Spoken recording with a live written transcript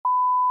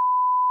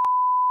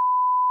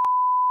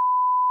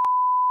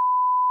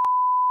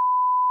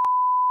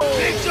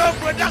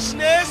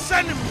production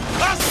send him.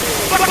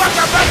 What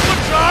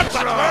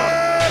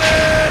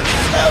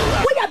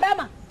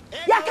Bama?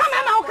 Ya come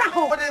out.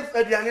 What if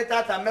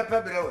Edianita and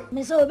Mepe?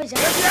 Miss Obisha.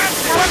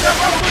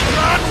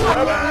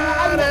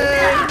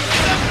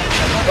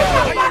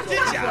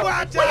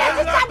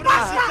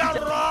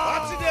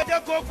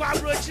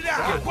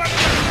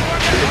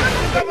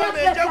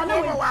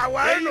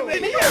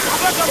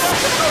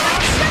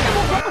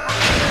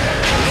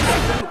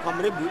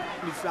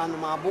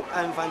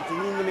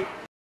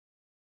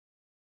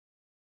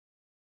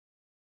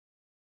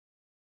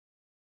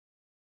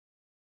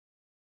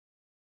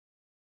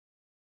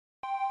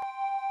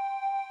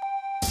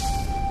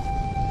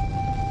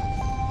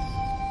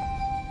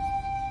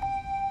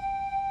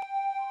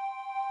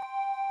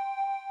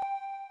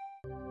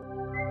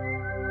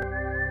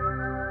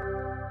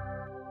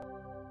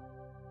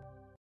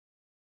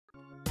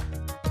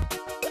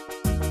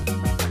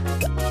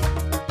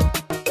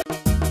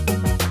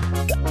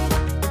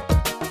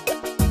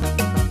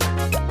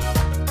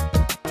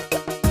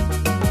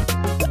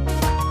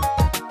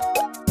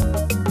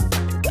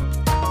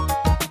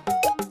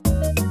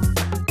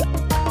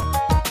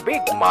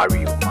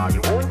 Mario,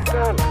 you won't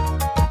come.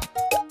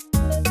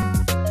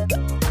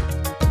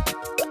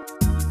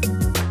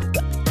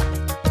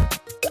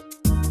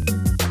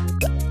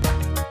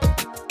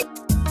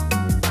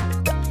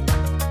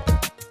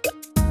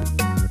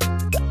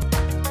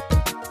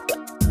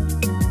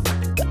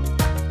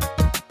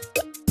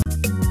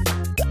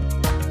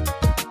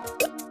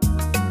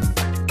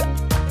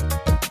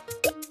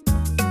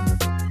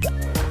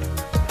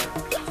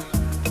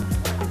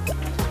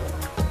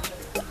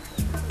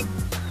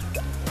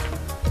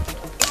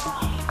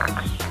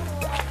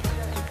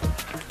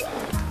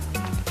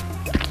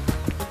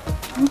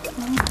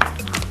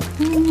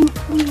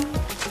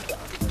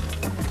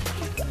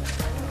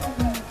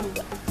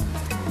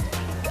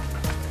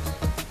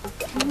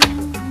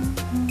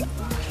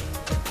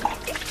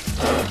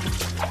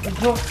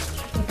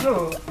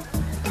 No,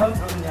 come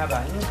from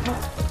nearby.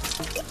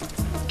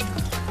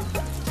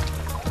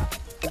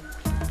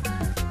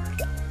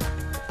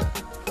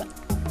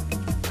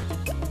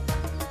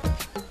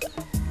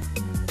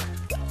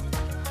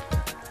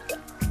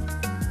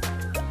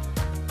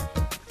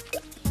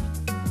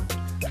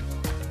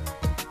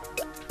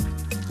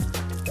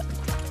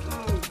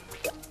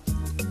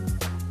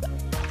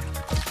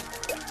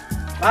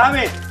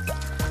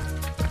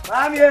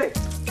 Mami,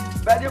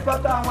 pede pra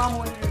botar uma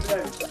mão de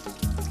frente.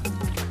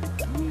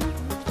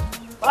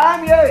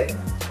 Mami,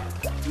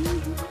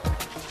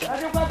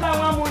 pede pra botar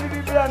uma mão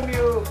de frente,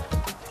 meu.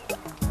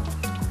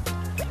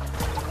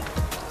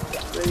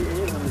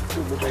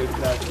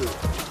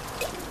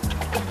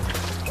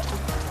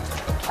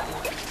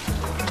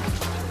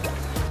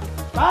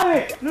 Mami,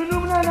 Nous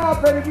não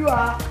perdi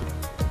a.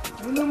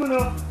 Nous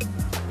não.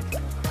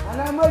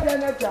 Ana moja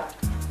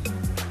neta.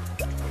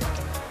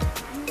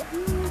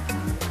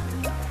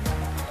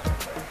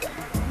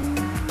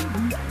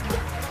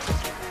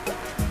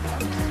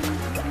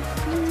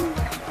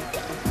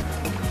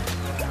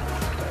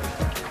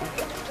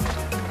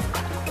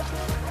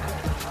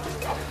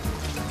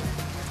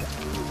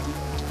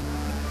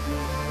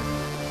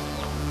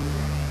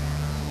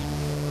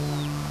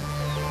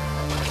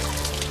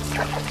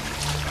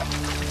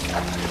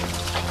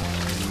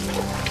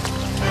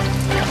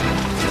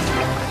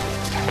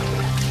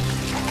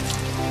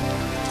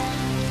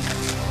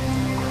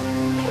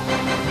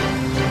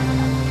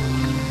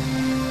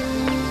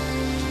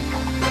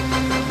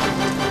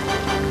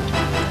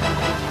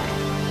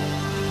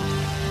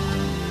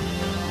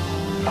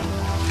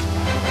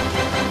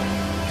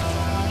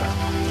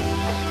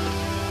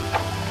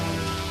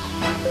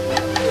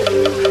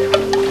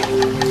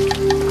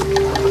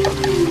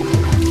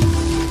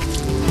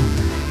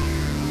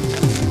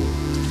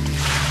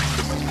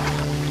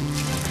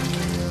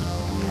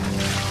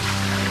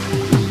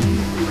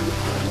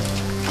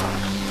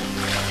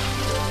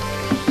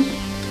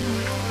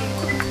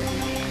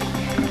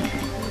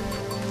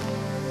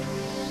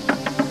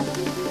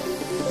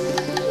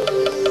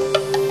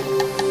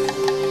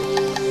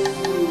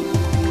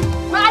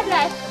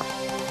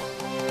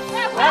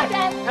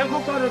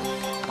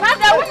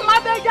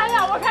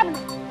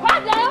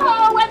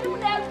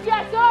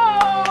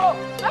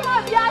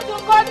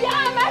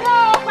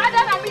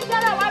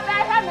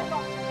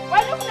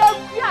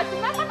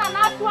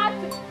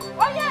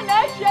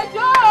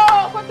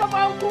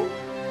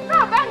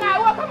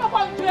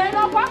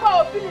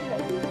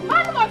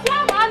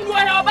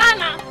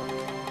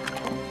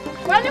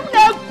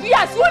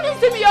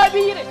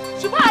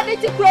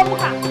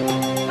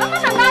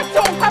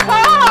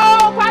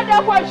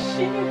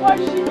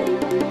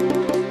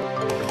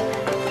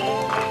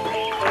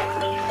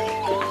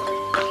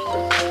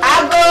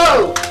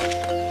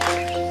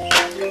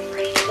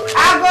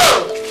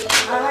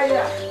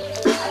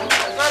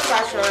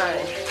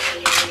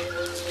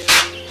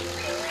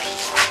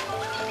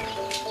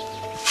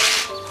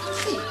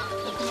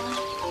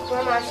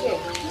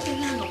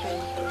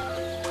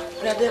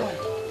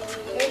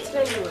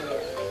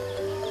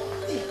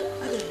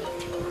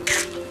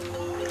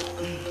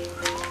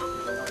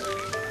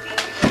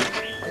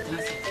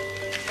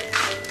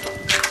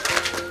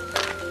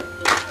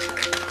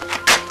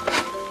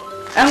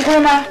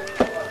 Ankroma.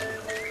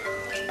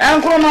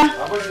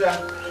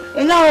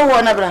 Ina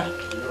wo na bra.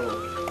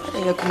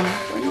 Ya kuma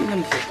wani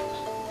nan fe.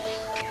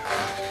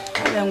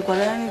 Ala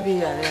nkwala ni bi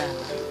yare ya.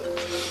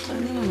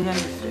 Wani mun yan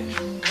fe.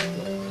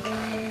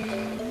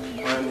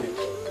 Wani.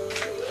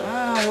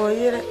 Wo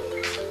yire.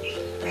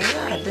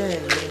 Ya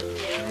de.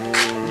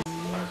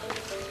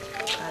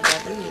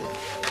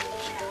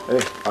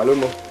 Hey, hello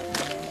mo.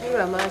 You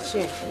are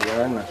matching.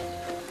 Yana.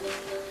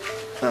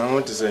 I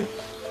want to say.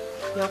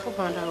 You are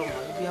popping down.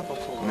 You are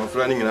popping. No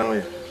flying in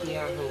away.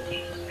 Yeah.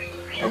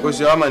 I go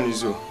see Aman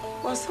Izo.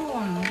 What's the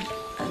one?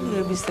 I need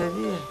to be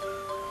severe.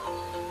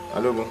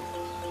 Hello mo.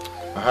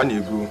 I had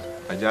you go.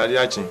 I just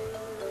watching.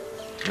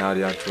 Now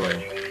they are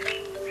trying.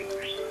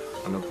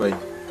 I'm pay.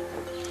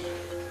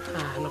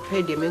 No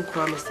pay the men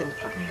come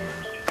simple.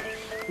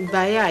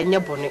 Baya anya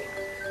bone.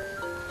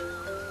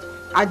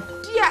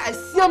 Adia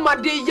asiama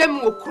de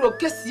yam wo kro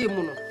kese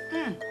mu no.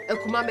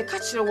 Ekuma me ka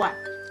kire wa.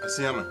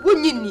 Asiama.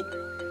 Wonyini.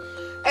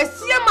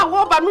 Asiama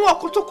wo ba no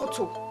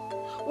okotokoto.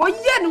 Wo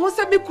ye ne ho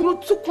se be kunu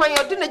tu kwan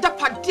ye de na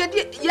japade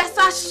de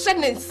yasa hye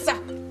ne nsa.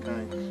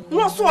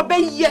 No so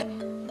obaye.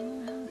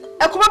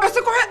 Ekuma be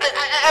se ko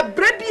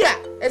ebrebia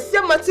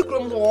asiama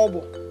tikrom ho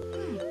obo.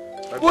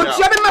 Wo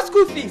tia be ma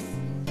school fees.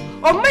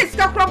 O ma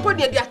iska krampo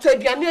de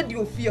ataduane de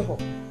ofie ho.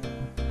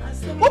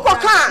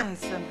 Ukoka.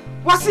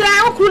 Wasi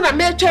ya okru na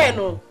metwe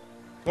no.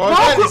 Wo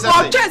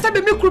twe se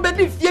be me kru be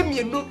di fie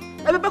mienu.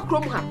 E be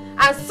krom ha.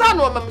 Ansa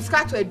no ma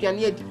miska to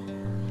aduane adi.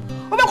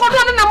 Wo be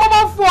kodo no na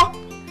momofo.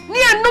 Ni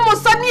enum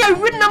so ni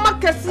awi na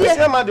makase.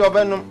 Ase ma de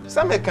obenum.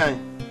 Sa me kan.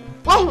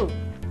 Wo hu.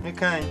 Me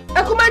kan.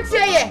 E kuma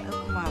tie ye.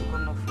 Kuma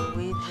kono fo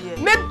we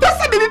die. Me to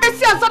se be be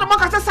si ansa no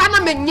makase sa na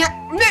menye.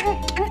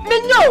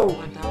 Menyo.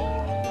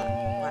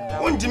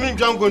 Untimi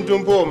ntwan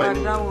kontompo o mani.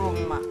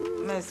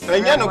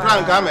 Enya no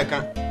kran ka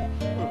meka.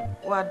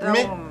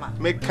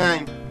 Me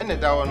kan ene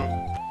da wo no.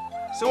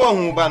 Se wo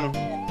hu ba no.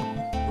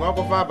 Wo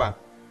akofa ba.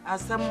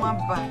 Asemwa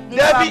ba. Ni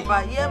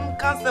baba yem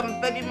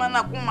kasem baby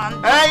mana kuma.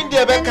 Ai ndi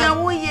ebeka.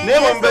 Ne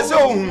mo mbese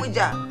wo hu.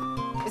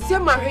 Se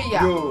ma hwe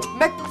ya.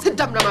 Me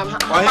sidam na mama.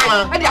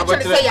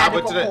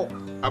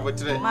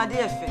 Abotre. Ma de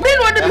efe. Me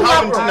no de bi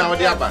How unti na wo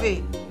de aba.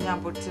 Ya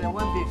abotre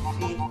wa be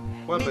fi.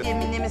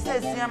 Me me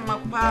se siama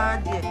pa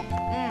de.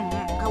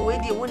 Ka we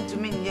de wontu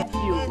me nye.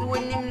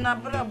 Wonim na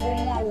bra bo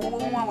mu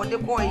a wo de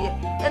koye.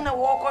 Ena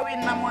wo ko wi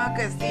na mo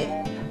akase.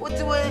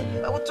 Uti we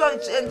uto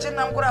enche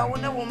na nkura wo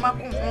ne wo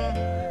makum.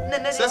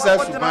 Sasa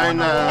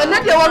subaina.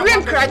 Ena de wo wi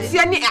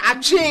nkratia ni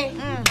atwe.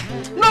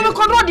 No me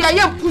kodo de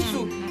aye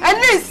pusu.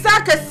 Ene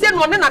isa kase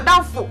no ne na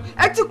danfo.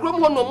 Eti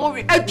krom ho no mo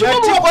wi. Adwuma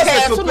mo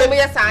ko so no mo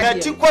ye sa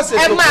ade.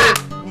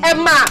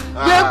 Emma,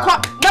 we ko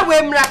na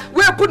we mra,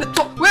 we put it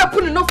we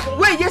put it no for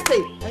we yes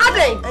say.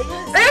 Aden.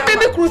 Eh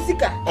me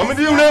krusika. O me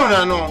di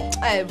wuna no.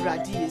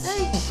 Brady is.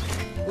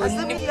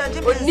 Asemi ya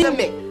je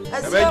me.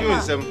 Ebe ju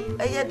nsem.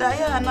 Eye da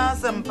ya na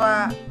asem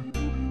pa.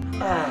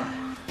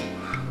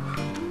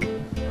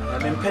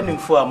 Me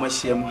mpanimfo a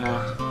mahyiam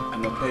ha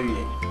anopa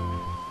wie.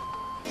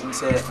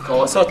 Nse ka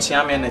wo so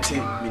chia me na ti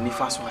me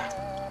nifa so ha.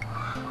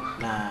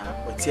 Na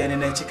otie ne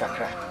na chi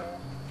kakra.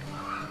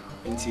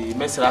 Nti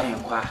mesra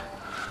henkwa.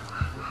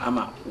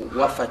 Ama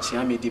wafa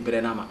chia me di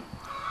bre na ma.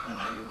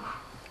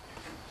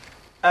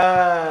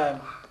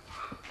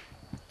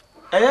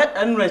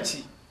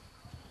 Enrachi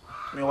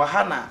me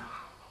wahana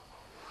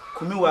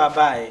kumi wa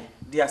bae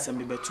di asem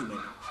betu me.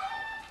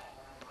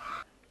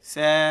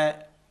 Se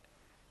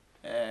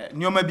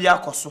nioma bi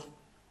akoso.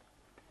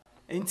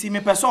 Enti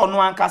me pese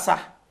ono ankasa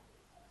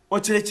o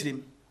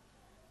kirekirim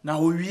na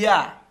owie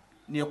a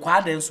ne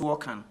kwa den so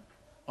wokan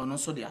ono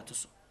so de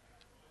atoso.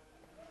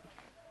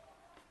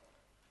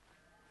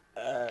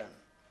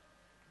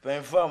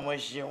 Penfa mo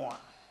hyewa.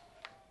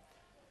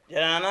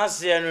 Ya na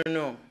se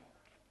no.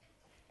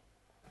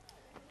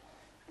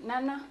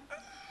 Nana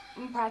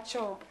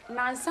mpacho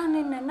nansa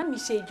ne na mi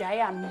hye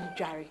dwae a mi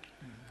dware.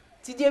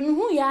 Ti de mi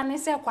hu ya ne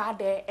se kwa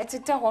de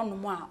etete ho no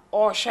mu a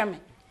o hwe me.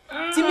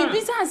 Ti mi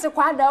bisa se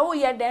kwa da wo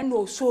ye den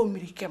no so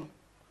mirikem.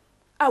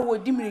 A wo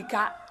di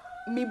mirika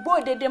mi bo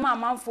dede ma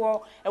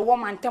amanfo e wo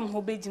mantem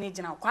ho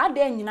begina kwa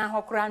da nyina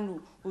ho kra no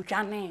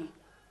otwane.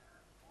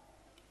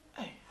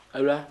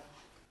 Awura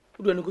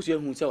udo ne kosu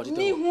ehun se wo tete.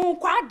 Mi hu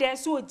kwa da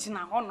so gina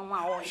ho no mu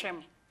a o hwe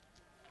me.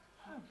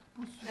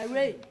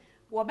 Awura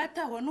wo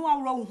beta ho no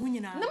awura wo hu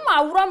nyina. Ne ma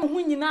awura mo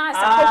hu nyina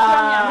sa ko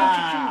kra mi a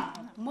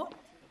metwitwi mo.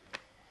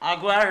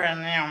 Agwa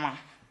ne ma.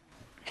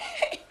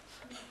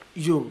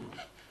 Yo.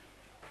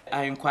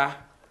 Ayinkwa,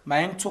 ma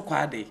ento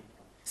kwa de.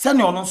 Se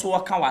ne ono so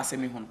woka wa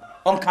asemi ho no.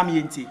 Onka me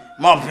yenti.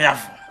 Mo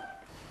piafo.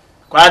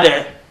 Kwa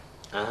de.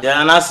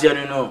 Ya na se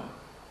no.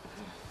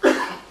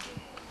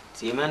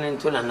 Ti man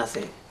ento na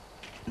se.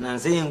 Na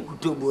nze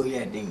nkutobo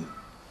ye den.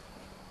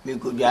 Me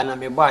ko bia na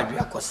me ba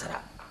adwa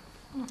kosra.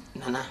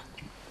 Nana.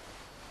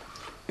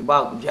 Me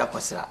ba adwa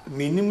kosra.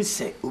 Menim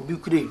se obi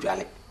kure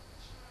adwale.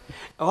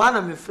 Ewa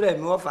na me frɛ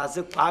me wo fa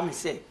se kwa me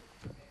se.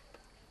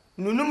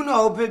 Nunum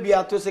na ope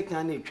bia to se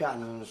kan na etwa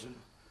no so.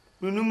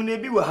 Nunum na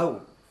bi wa ha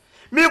wo.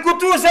 Me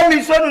kutu se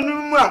me so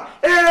nunum a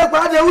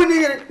kwa de wuni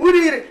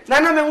yire.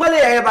 Na me ngwale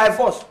ye by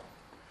force.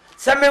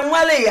 Se me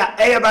nwale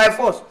ya by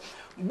force.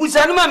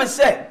 Busa no ma me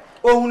se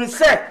ohunu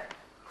se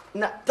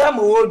na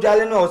tamo wo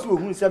dwale na o se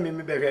ohunu se me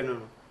behwe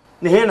no.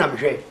 Ne he na me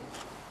hwe.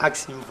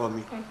 Ask him for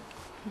me.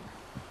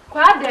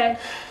 Kwade,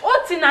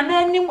 oti na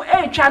nanim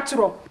etwa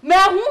tro. Me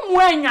hu mu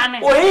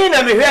anyane. Ohin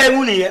na me hwe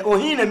ahu ne ye,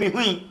 ohin na me hu.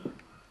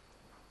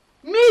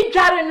 Mi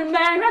dware no me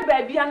hwe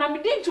ba bia na me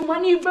di ntuma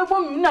ni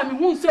bebo mi na me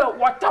hu se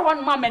wota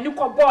won ma mani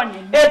ko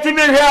bone. Eti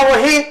me hwe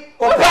ohin,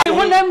 opa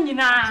hu nam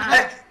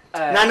nyina.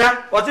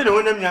 Nana, oti ne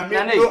hu nam nyina.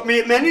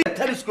 Me ni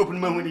telescope no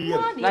ma hu ni ye.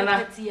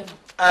 Nana.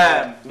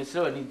 Me se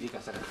woni di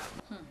kasa.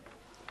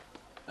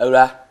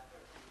 Awura.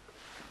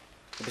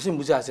 Bisi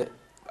mbuza se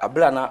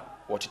abla na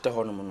wochete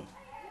ho no no.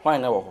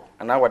 Hwan na wo ho?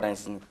 Ana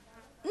wadansi ni.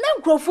 Na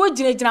nkrofo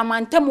ginagina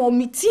mantem o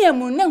mitie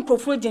mu na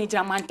nkrofo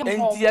ginagina mantem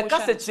ho. Enti ya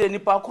kasa kire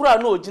nipa kura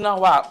na ogina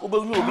ho a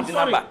obehu obi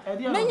dina ba.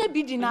 Menya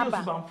bi dina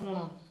ba.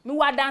 Mi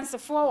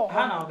wadansefo wo.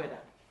 Ha na obeda.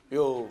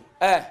 Yo,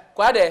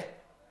 kwade.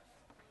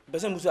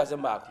 Bese mbuza se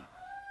mba akọ.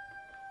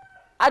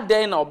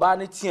 Adan na oba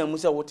na tie mu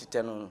se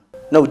wotete no.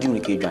 Na odi mi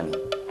ka edwane.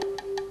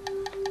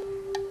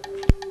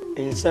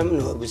 Ensam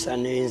no abusa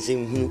na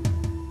ensimhunu.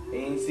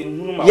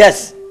 Ensimhunu ma.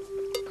 Yes.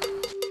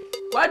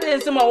 Kwade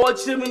ensema wo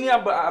kire mi ni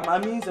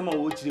amami ensema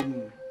wo kire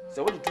mi.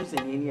 Se wo tutu se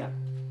ni a.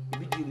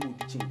 Ebi di mu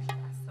di chin.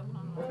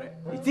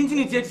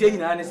 Itintini tie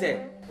nyina ne se.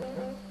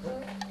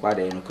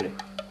 Kwade no kure.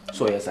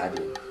 So yes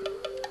ade.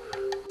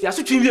 Ti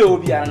aso twi wie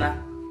obi ana.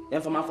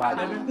 Yemfa ma fa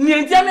ade.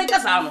 Mienti ame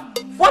kasa no.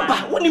 Woba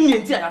woni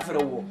mienti a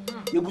afere wo.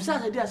 Yebusa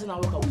ade ase na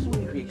wo ka wo so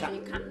ni hweka.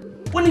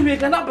 Woni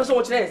hweka na pese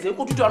wo kire se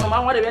ko tutu anu ma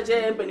ho de be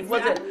che mpanifo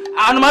se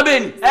anu ma be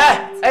ni.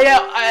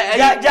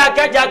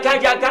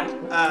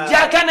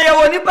 Jaka na ye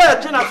woni ba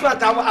tu na so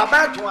ata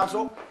abatu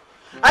aso.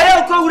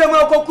 Aye ko wure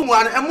mo ko kumu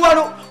anu emu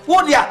no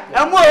wo dia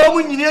emu o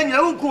mu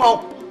nyina wo kun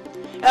o.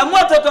 Emu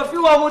totofi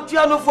wo mo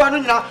tia no fu anu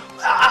nyina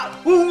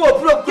hu wo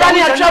pro ya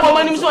ni atwa bo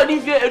manim so odi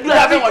fie edu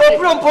a be wo wo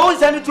pro po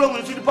nsa ni tu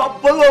omu su pa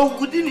bo o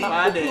gudini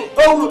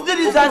o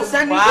gudini san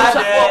ni so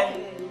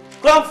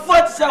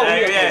comfort so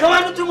we come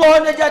on to mo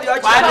na jadi o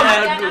cha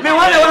me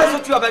wan so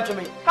tu obeto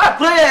me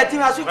prayer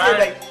team aso tu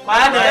dai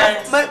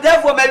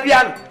therefore me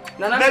bia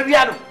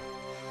no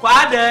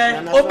kwade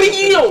obi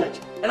yi o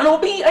na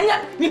obi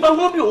anya ni ba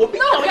ho bi obi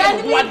na o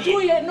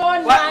tu ye no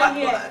na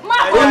ye ma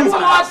ko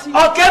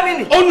o kemi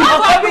ni o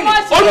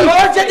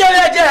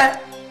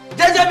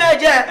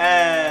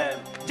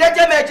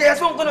jeje meje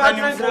so nko na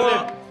atran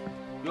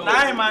na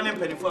ai ma ne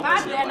mpani fo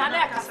ba de na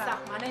na kasa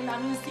ma ne na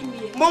nsi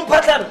mie mon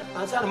patan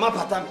ansa na ma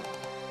patan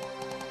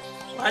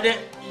kwade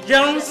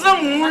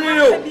jansan muni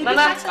yo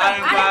na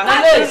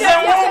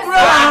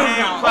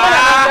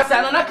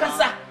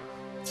kasa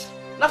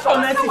na fa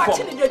na si fo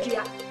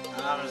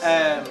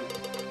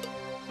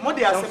mo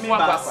de asemi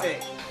ba se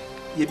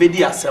ye be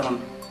di asem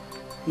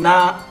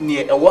na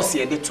ne e wo se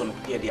ye de to no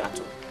ye de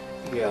ato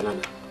ya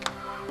nana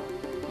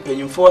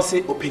penyimfo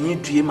se openyi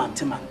due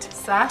mante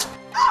sa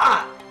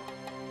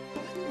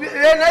we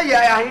na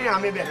ya hin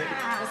ame be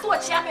so wo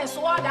chia me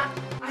so oda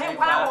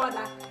ahenkwa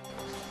oda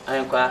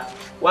ahenkwa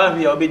wa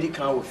wi obedi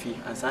kan wo fi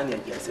ansa na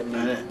ye asem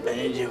na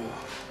enje mo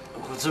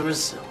ko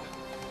zurse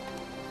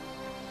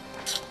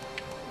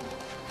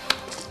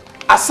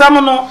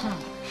asam no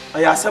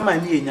aya asam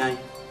ani enyan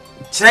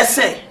kire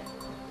se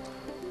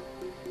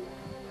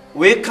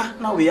weka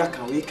na we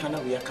aka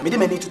me de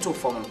mani tutu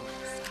fom no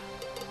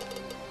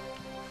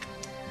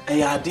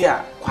aya ade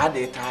a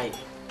kwade tai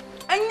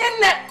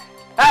anyenne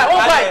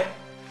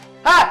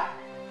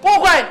wo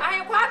kwai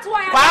ayi kwa to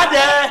ya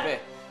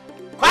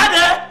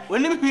kwade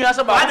woni mi hia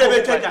so ba kwade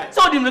be kejan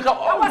so di mi ka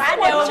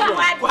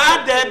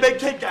kwade be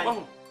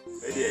kejan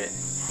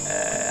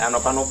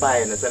anopa no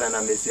bae na sana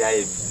na mesi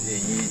aye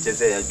yi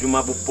chese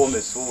adwuma bopo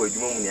meso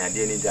adwuma mu ni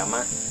ade ni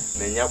jama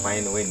menya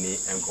kwan no wani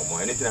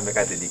enkomo ene tina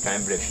meka se di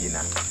kan brefi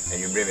na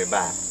enwumbre me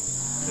ba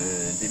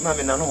di ma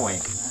me na no wan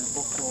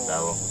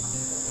dawo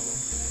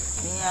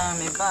Mia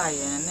me ba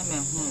ye ne me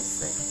hu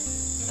se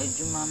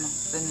adwuma no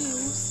se na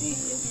ewusi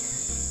ye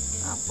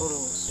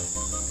aporo so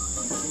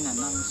tina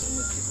na so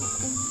me ti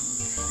hukum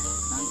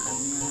nanka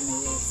mia me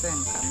ye se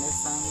nka me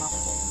san ma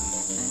ko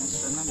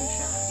so na me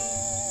hwa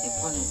e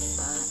pone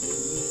sa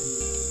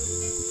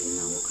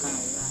tina wo kan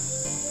la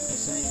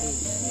so me dey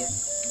fie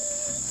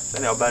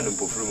sana oba no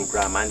pofuru mu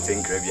kra mante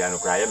nkra bia no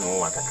kra ye me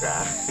wo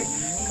akakra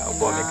ka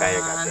obo me kai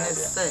kakra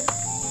se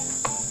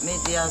me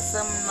di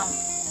asem na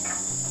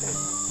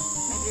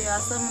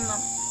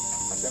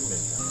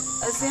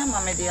Asem ma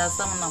me di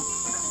asem na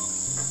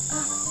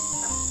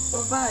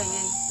oba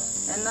ye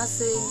ena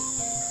se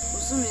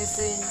usumi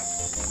se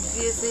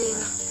vie se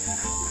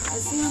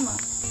asem ma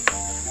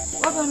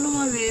waba no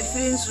ma we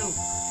fensu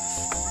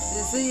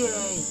se ye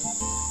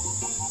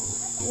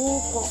wo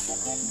ko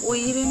wo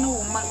yire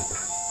no ma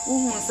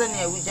wo hu se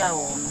na awuja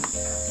wo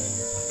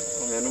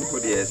no no ko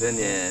die se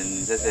ne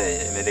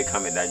se me de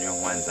kameda nyo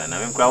wanza na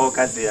me kra wo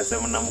kase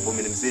asem na mo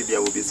mi se bia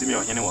wo bi si me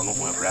ohene wo no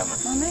ho akra ma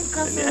na me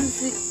kase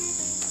nsi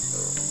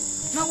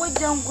na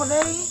wajan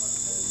kolei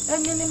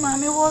enye ni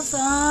mami wo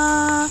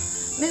sa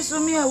me so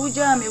mi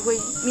awuja mi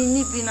hoi mi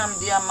ni bi nam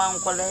dia man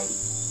kolei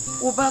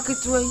wo ba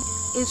kitwe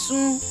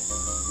esu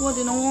What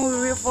in a one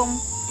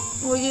reform?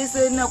 Oh, yes,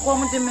 no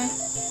come to me.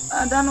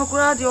 I don't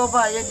cry the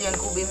over yet and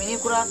could be mini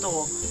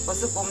curato, or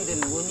second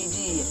them when you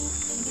dear.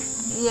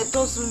 Ye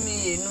toss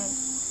me, no.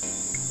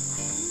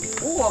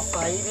 Who are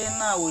fighting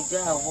now with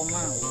your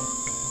woman?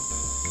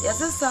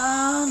 Yes, a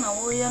son,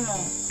 a way, no.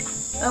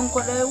 And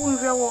could I win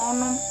your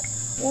one,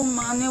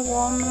 money,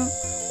 one,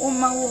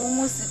 my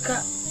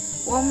musica,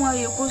 one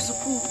way you go to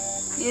school.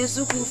 Yes,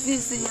 you could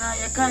feast in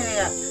your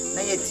career,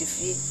 na yet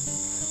if ye.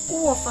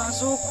 Who are fans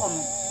so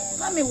common?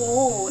 I mean,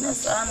 oh,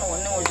 that's I know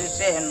what you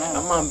say, no.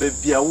 A man,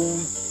 baby, I will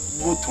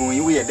to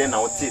you then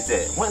I'll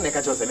say, when they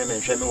catch us and men,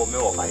 shame or me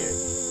or fire.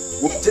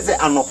 Just say,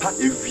 I'm not part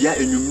of you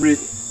and you read.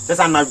 Just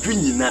I'm not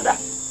drinking nada.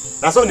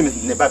 That's only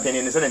never penny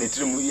and suddenly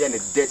 3 million a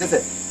day. Just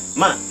say,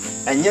 man,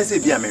 and yes,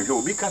 it be a man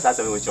because I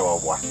say, which or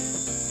what.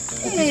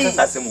 Because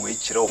I say,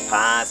 which or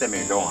pass a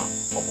man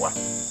of what.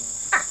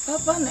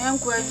 Papa, I am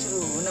quite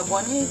true, and a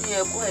bonny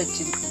dear quite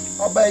true.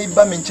 Or by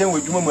Baminchen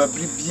with Mumma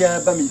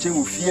Bribia, Baminchen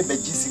with fear,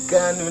 but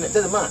Jessica, and it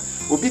doesn't matter.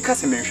 Will be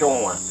Casimir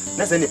show one.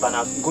 That's any pan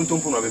going to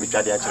put over each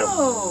other.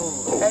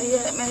 Oh, I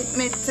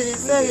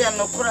say,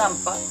 no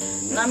crampa.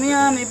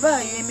 Namia me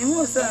buy me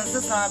more sense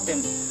as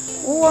happened.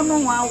 Oh,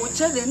 no, I will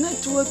tell you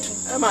not to.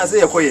 I must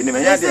say, a quiet name.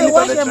 I say,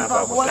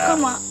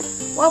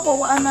 what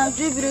one I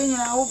driven in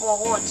our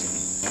watch.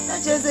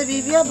 Not just a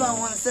baby about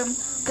one some.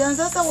 Then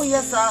that's how we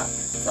are, sir.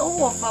 So,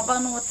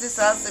 Faban, what is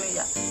asking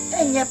ya?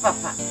 And ya,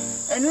 papa.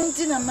 And when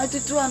Tina met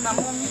to an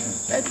among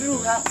a drew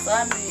her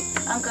family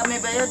and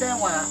come by than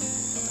one.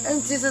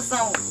 And tis a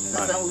sound.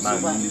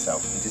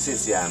 It is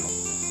Siano.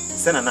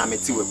 Send an army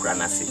to a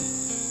granasi.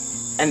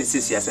 And it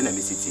says yes, and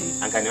a city,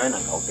 and can you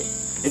not help it?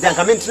 It can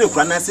come into a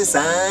granasi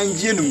and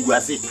Jim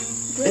Guasi.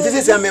 It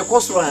is a mere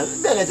cost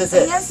run. Then it is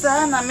yes,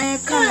 son, I may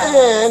come.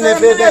 And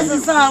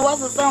the son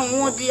was a son,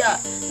 more dear.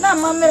 Now,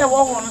 Mamma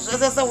Wagons,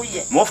 as a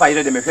way. More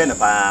fire than a friend of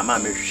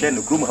Mamma Shen,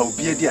 the groom, how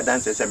be a dear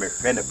dancer, a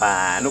friend of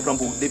no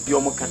crumble, the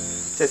Piomocan.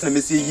 Says, let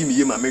me see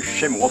him, Mamma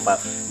Shem Woffer,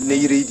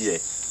 Nayridia.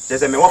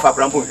 Just a me Woffer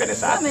crumple,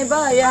 I may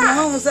buy a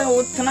house, I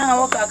would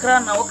walk a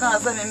crown, I walk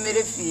as a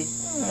mere fee.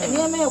 And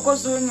you may of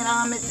course doing an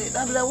army,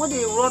 that what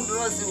they wrote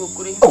Rosie will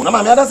create. Oh, no,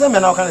 Mamma doesn't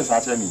mean how can I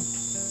say me.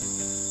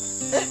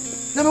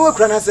 Let me work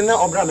Ranasina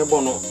or Brammy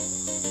Bono.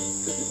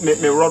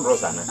 Me Rod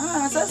Rosana.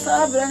 Ah, that's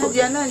a brand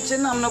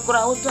and I'm not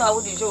crowd to how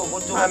the show.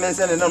 I'm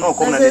saying, no,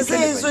 come and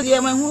say, so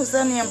dear, my who's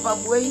sunny and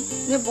Pabway,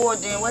 the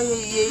boarding, why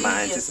ye,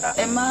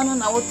 a man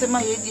on our tema,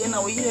 and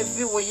our year, if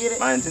you were here,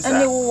 and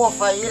you were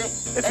fire,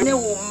 and you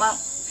will ma,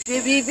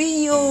 baby,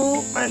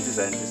 you, mind to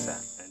send this.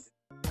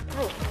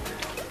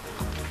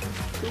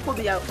 You could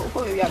be out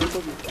for you.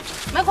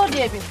 My God,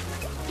 David.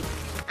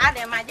 I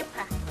am my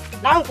depa.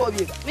 Now for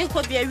you. Me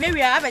could be a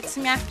very abbot,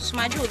 my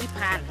jolly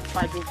pan.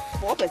 I do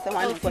 4%.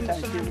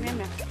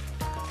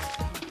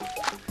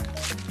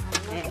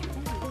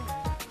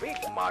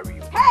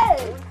 Mario.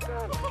 Hey!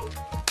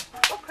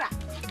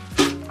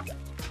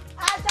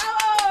 I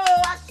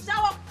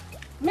show.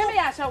 Maybe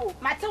I show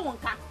my tongue.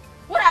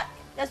 What?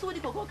 That's what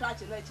you go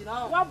catch it, you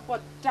know. What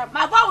but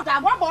my boat,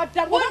 what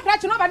about what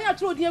catch nobody are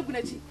true, dear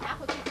Gunnetti.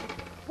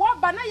 What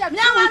banana,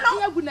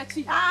 dear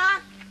Gunnetti?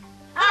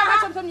 I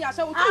got some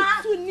yourself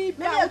to need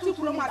me to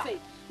promise.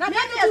 Now,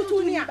 maybe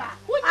too near.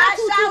 I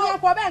shall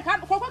for bank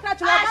for catch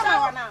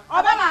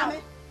Obama.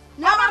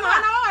 Never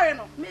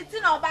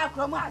meeting our back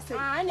from us.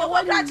 I know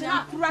what I do.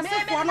 You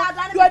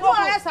are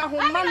doing as a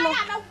woman.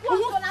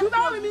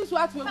 You mean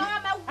what will I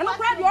don't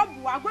grab you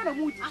are going to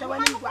move to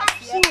when you are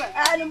sure.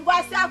 And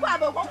what's that?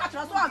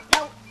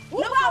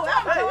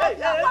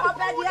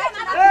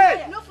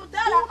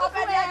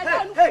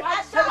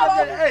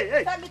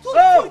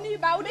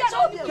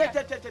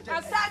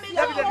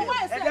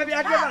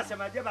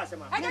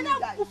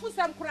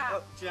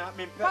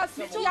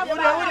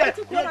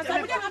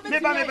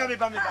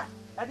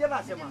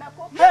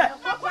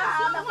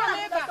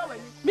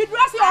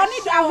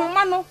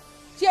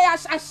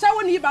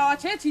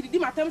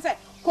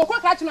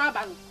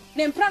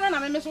 Nemprana na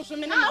meme so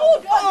me na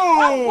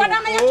kwada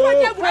na yeto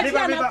ade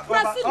gura na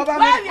prasi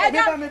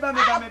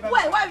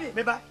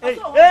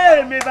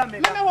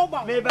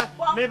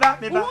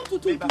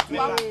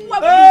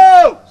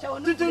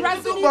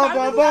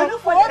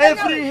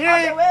every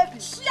here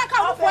sia ka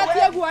wo kwati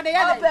egu ade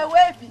ya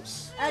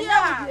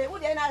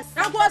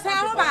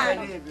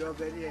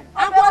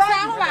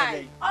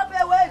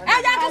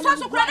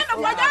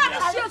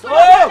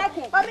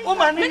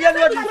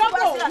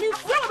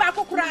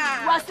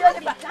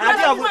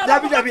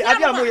Dabi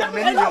adi amoya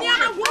meni yo.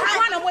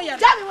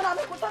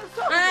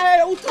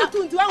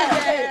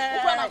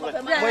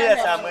 Moya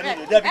sa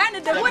mani Dabi. Adi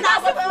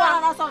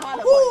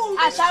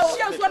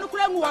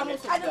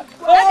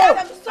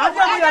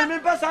amoya me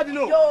pasa di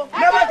no.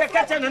 Never ka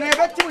catch na e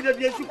beti wo de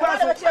esupa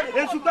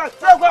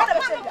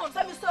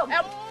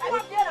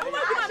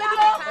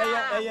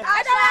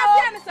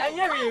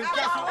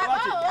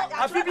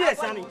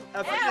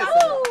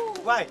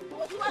Why?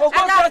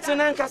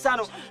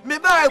 Me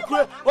ba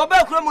ekuro, oba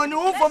ekuro mo ni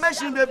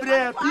information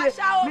bebre pie.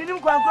 Minim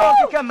kwankwa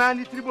okeka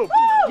man tribo.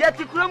 Yet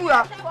kuro mu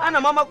a ana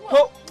mama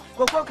ko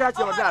Koko catch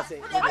your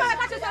dancing.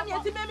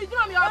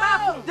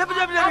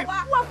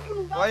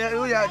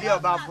 Oh, yeah, dear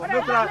Baffle.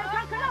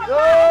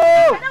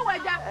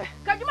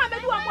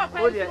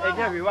 Oh,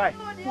 every wife.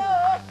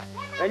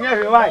 And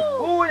every wife.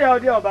 Oh, yeah,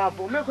 dear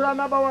Baffle. Make a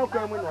number one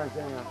criminal.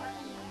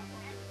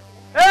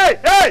 Hey,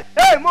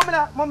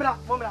 Momina.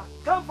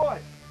 Come for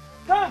it.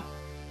 Come.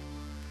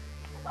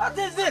 What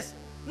is this?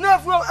 No,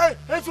 hey,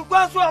 to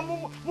go so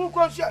move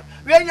conscious.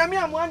 When you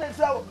mean one and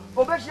so,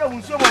 Obesha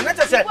will show one. Let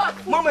us say,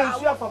 Mama,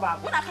 sure for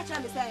Bob. When I catch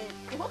him saying,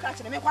 you will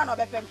catch him, make one of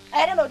them.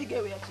 I don't know the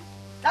game.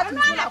 That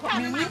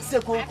means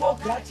a cocoa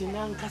catching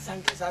and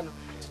Casan.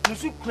 You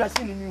should crash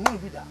in you who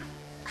be that.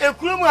 A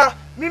cruma,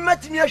 me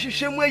met me as you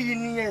shame where you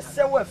near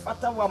several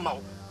fatter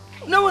woman.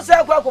 No,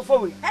 sir, go for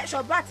we. I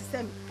shall bat to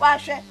send. Why,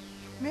 share?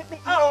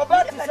 Oh,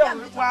 about to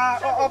send.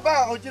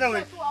 About, you know,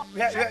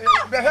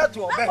 be hurt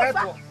to.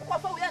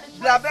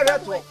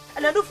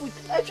 And I do food.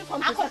 What's wrong,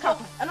 my father?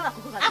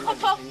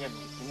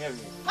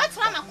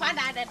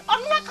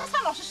 On what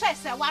cousin of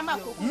says, one man.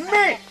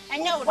 Me,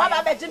 and you, what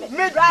about Jimmy?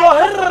 Me,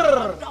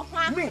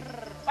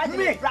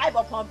 bribe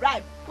upon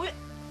bribe.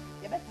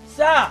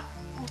 Sir,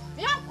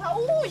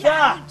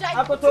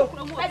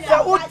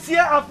 what's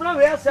here after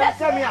where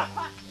Samia?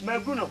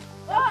 Maguno.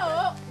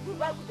 Ah,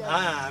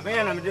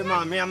 man, I'm the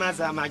man, me, I'm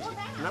magic.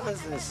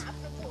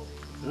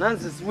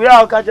 Nonsense. We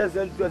are catchers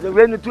and to the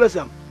rain to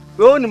some.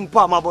 We own him,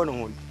 Palma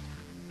Bonham.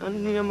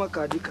 And near my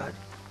card. What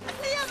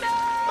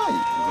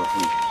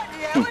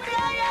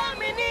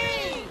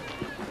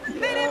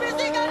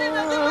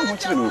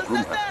you know,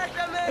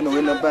 and the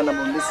winner banner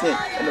on this here,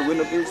 and the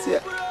winner is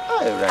here.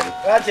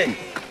 Catching.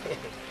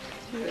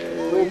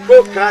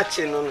 Go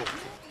catching on it.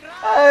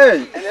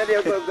 Hey, and then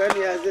you're going to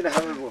get a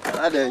hammer.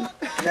 That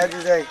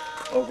is a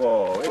oh,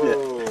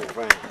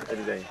 fine. That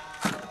is a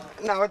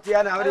now,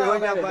 Tiana, what do you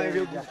want to buy?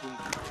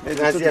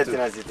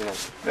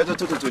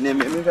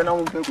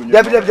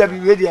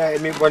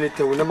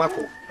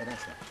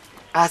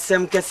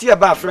 Asem kesi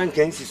aba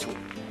Frankensis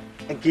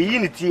nke yi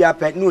ni ti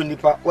apet no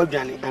nipa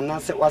odwane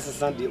anase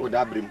wasesande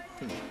odabrem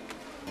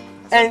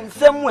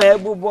ensem wa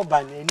ebubo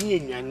ba na ni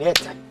enwane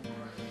eta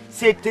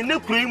se tene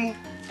kuremu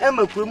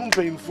ema kuremu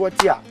mpanyimfo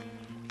ti a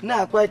na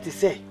akwa ti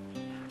se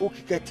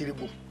okika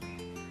tiribu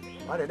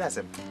wale da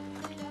asem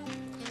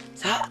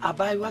sa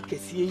abai wa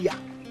kesi ya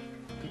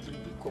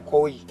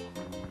kokoyi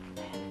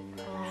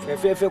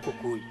fefe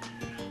kokoyi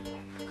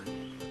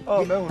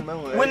oh mehun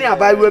woni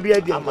abai wa bi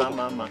adi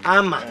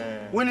ama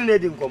woni na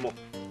edi nkomo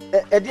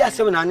edi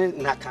asem na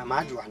na ka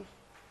maadwa no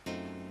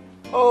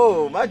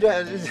oh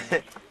maadwa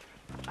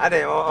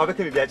ade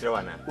obeke bibi akire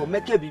wana o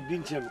meke bibi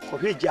nkire ko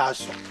hweji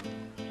aso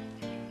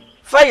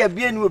fire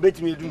bie ni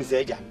obetimi edum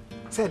se eja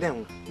se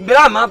den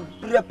mbira ma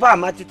bre pa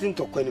ma titi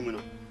ntokwa ni mu no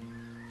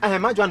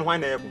maadwa no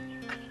hwan na yeko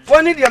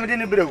foni dia mede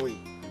ni bre we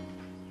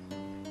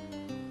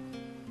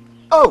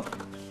oh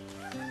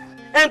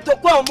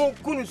entokwa omo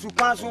kunu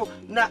supan so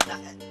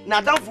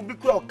na danfo bi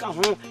kura oka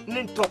ho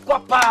ni ntokwa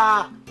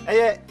pa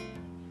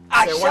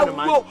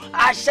ashawo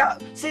asha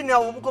sini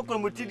obukokoro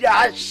mutidi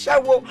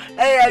ashawo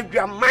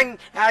adwaman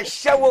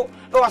ashawo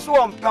waso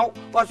ompel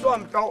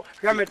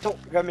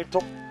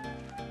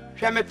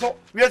hwemeto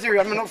wiese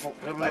hwemenofo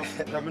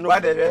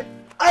wadere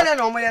ala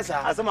na omo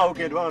yesa asema wo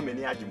kedu wa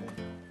meni agimo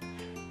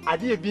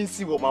ade e bi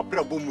nsi wo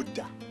mabrabo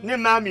muda ne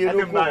ma mi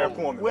ero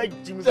ko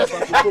wajim so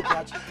ko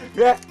catch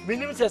ye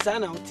minim se sa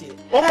na hotie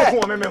o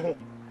ko ko me ho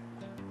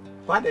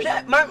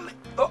wadere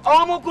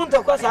o mo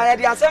kunto kwa sa ya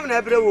de asem na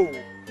ebre wo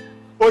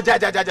o ja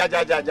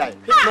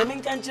na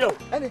min kan chiro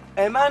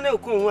ma na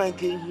ko ho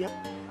anke hia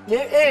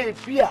ne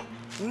pia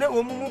ne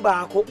wo mu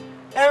baako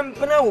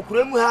empena wo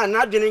kuramu ha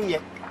na dwene nye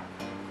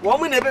wo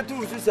mu na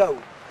betu susa o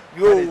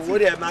yo wo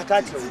de ma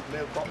ka chiro me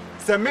ko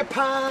se me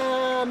pa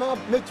na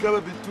metura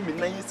ba betu mi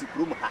na yesi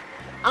kurum ha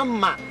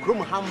amma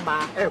kurum ha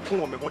ma ko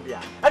wo me ho dia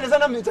ade sa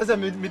na me tse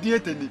me di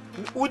eteni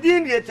udi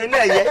ndi eteni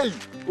aye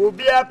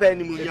obi apa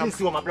ni mu nyam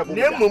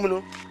ne mum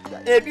no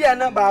ebia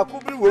na baako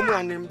bi wo mu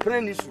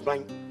anempena ni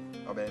suban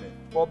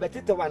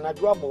obetete wana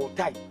do abo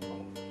tai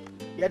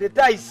ya de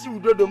tai si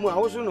udodo mu a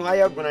wo so no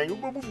aya gban yu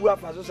bobubu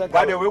afa so se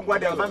gwade we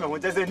gwade ma me ho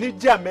tse ni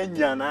gia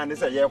manya na ne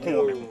se ye ko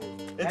wo me ho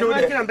enti wo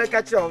de kina be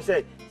ka kire wo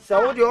se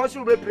wo de wo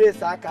so be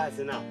praise aka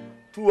se na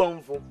tu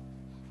onfo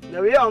na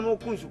we ya mo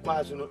kunsu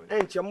kwa so no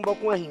enche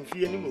mboko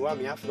ahimfie ni mu wa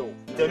me afro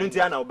ntenu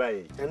ntia na wo ba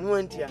ye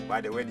enu ntia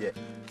gwade we de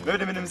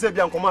me de me se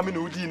bia nkoma me na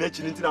udi na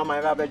chi ntina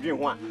ma ba dwen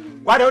ho a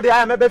gwade wo de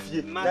aya me ba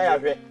fie na ya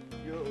hwe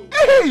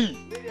hey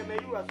me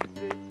you are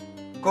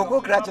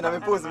Koko crash na me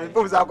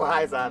pose ako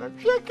high sana.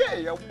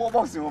 Cheke ya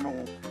bobosi wo me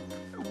ho.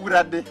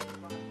 Urade.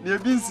 Na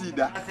ebi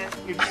nsida.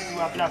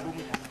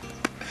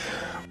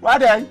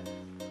 Wadai.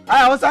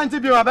 Aya Asante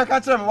bi ma be ka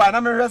kire me wa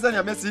na me hwese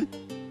na mesi.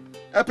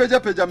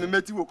 Epeja me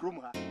meti wo krom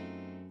ha.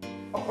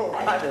 Oh,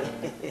 wadai.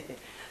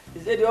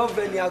 Is it the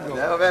oven ya go?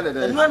 Na oven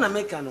dey. Enu na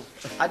me ka no.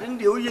 Ade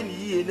ndi o ye ni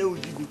yiye na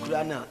odi bi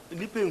kura na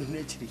nipa ehunu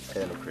akiri.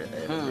 Eh no kre.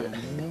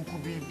 Nku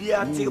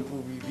bibia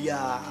tepu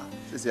bibia.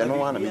 Sisi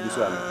ano na me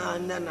gusu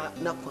ana.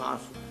 Na kwa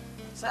so.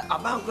 Sa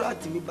abankura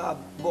timi ba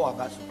bo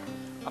abaso.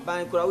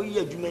 aban kura wo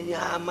ye adwuma ni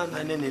ama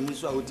na ni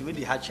so a wotimi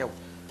di ha chew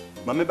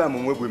ma me ba mo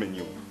webu me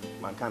nyi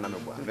man kan na me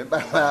bo me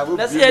ba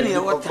na se ni e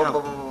wota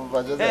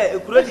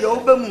kura di o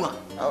ba mu a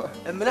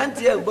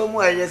emirante e ba mu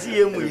a ye se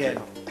ye mu ye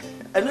no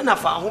eno na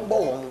fa ho bo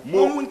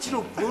wo mo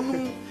nchiro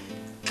ponu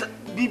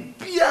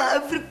bibia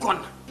every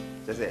corner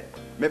se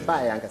me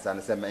ba ya nkasa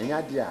na se me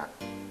nya de a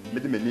me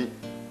de mani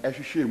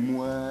ehwehwe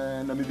mu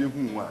na me be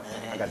hu a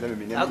akasa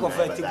me ni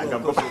akofati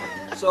go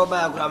so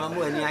ba akura ma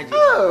mu ani age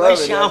wa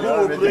hia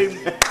ho obro mu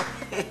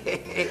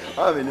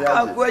ah me ni age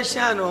akwa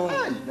hia no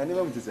na ni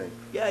ma mu tse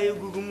ya ye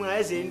gugu mu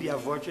a se India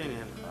fortune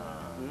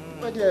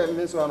no ma de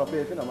me so no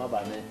pe na ma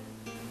ba me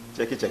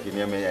check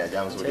ni me ya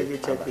jam so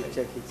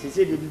check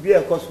se de bibia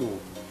e koso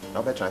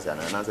na be transfer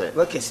na say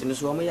wa kesi no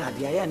so mo ya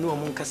de ya ni o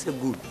mo nkasa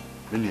good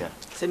nua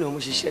se no mo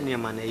hihye ne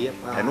ma na ye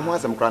pa eno mo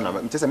asem kra na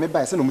me se me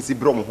ba se no mo si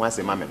bro mo ho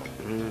asem ma me no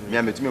me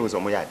ametumi wo so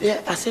mo ya de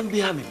asem bi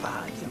ha me pa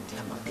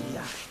ma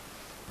ya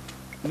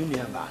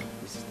nua ba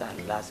sister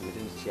last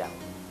within the chair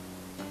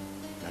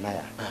nana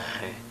ya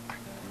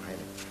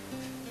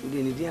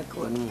ndi ni dia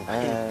ko no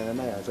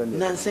nana ya so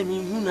na nse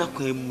mi hu na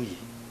kwa mu ye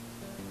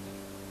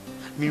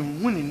mi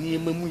hu ni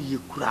ma mu ye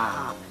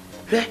kura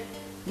hwe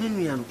ni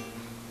nua no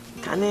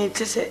kane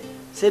tese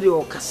se de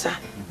o kasa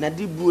na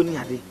di buo ni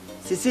ade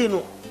sisi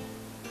no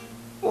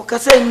o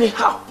kasa ni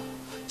ha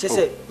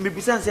chese mi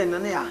bisan se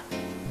nana ya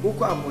wo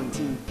kwa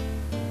montin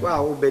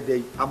wa wo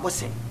bedai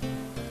abosen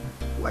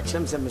wa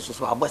chem se me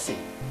so abosen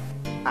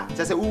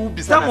chese wo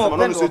bisan se mo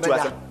no so tu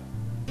asa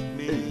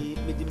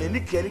me di meni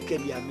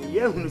keri a me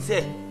ye hunu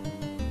se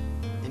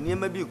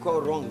eniema bi ko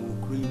wrong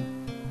wo kru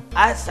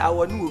asa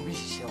wo ne obi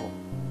hihye ho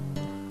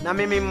na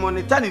me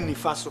monitor ni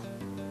nifa so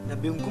na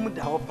benkum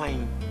da ho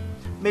pan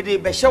me de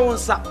be hye won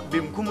sa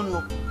benkum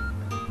no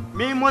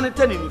me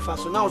monitor ni nifa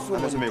so na wo so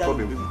me ko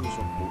benkum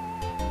so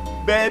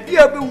ba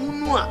bia be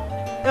hunu a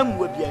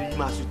emwa bia yi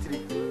ma so tire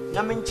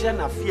na me nkire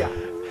na fia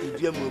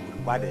edua mu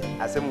aburu ba de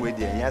asem we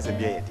de enya asem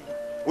bia ye de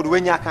wo de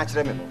wanya aka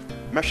kire me no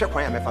mehwe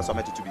kwan ya mefa so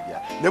metetu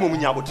bibia na mum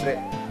nya abotre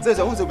ze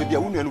hunse bibia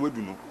wo nua no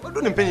wadu no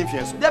wadu ne mpanyin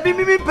fie so da bi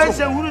mi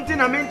pension hunu ti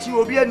na me nchi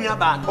obi anua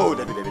ba no oh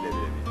da bi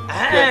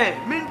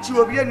me nchi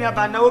obi anua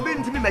ba na obi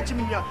ntimi machi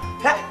mi nua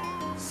he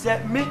se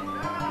me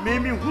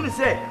hunu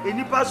se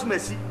enipa so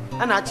masi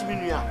ana achi mi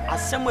nua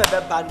asem e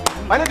be ba no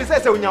ane de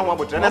se wonya ho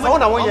abotre na se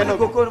wona won ye no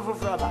kokoro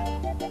foforo ba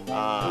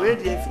we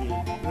de free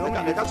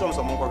me ka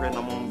so mo kwahwe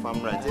na mo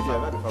fam right if you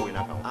ever be fa we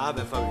na ka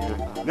be fa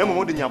we na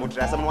mo de nya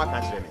abotre asem no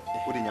aka kire me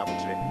wo de nya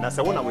abotre na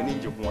se wona we ni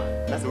nje ho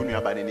a na se wonu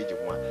aba ne ni nje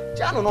ho a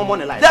cha no no mo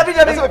ne life dabi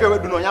se we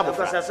du no nya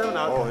abofra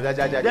oh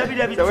ja dabi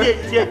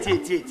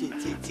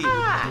tie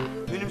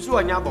minim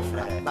so nya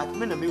abofra but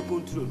me na me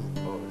control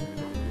no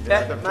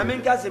ma me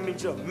nka se me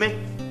chiro me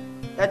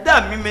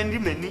da mi mendi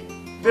mani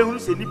be hunu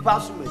se ni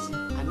paso masi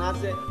ana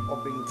se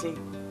obintin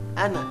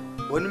ana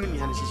wonu mi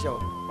nya ne hihye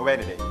o be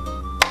ne de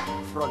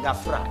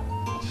frogafra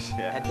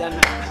dan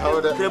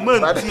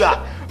kremantu a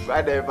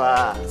bade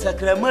ba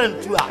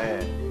sakremantu a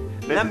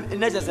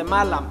na se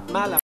malam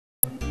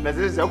na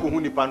se ko hu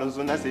nipa no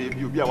so na se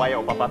bi obi a wa ye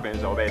o papa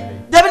penso o be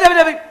be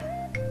dabi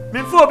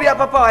me fo obi a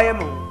papa wa ye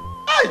mo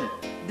ai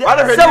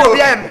se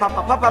obi a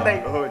papa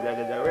be oh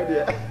ja we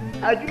de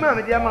adwuma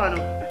me dia ma no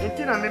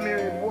enti na me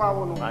boa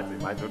wo no ma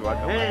do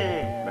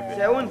aka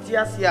se won ti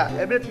ase a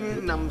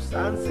ebetumi nam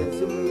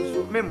sansense mu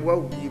so me mwa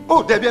wo bi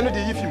oh dabi no de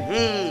yi film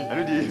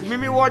anu de yi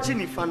me watch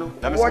ni fa no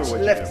watch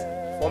left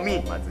for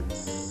me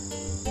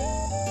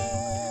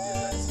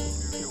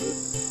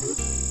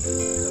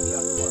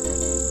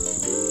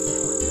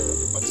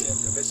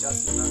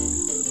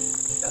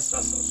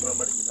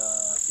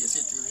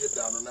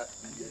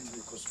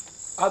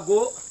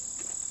ago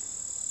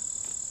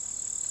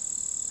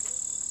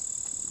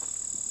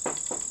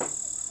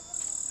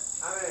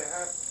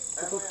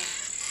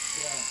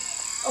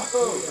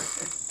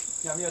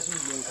Yami asu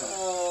bi nka.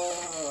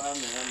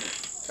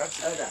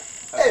 Amen.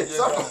 Hey,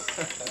 sorry.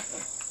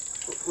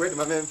 Wait,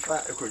 my man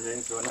fa ekonye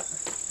nso na.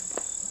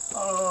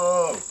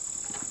 Oh.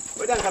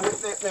 We dan ka me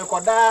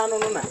koda no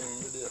na.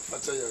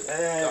 Facha yo.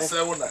 Ya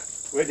se wo na.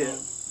 We dey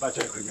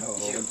facha ekonye o.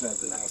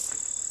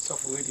 So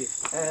for we dey.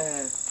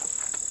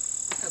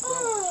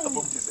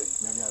 Abom tise.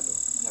 Nyame ado.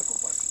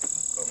 Nyakopasi.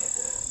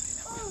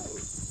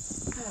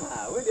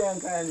 We dey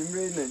anka ni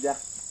mre na ja.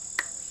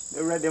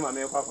 The ready my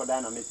me kwa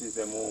koda na me ti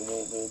se mo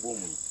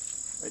bomu.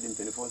 We dey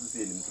mpeni so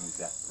se enim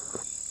tumisa.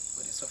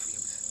 What is of you?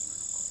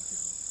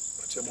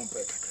 Oche mo mpa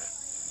kakra.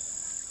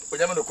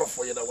 Onyame no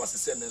kwafo ye da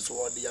wasese ne so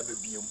ode ya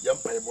bebiem. Ye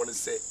mpa ye bo ne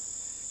se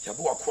ya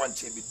bo akwa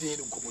nche bi din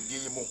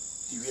nkomodie mu.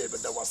 Iwe be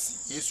da wasi.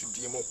 Yesu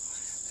din mu.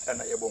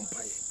 Ana ye bo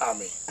mpa ye.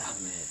 Amen.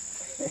 Amen.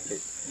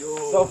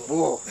 Yo. So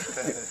for.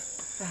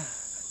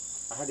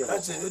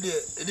 Ache yo de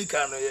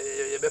edika no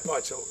ye be pa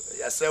ache.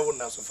 Ya se wo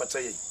na so facha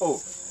ye.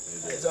 Oh.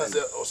 Just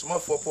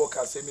osoma for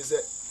podcast me say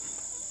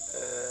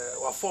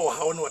wa for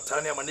how no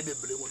tane ama ne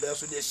bebre mu da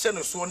so de hye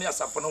no so ne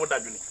asafo no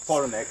wodadwene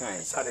Paul na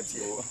kan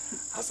sanete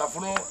asafo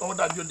no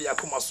wodadwene de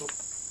yakoma so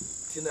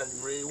tina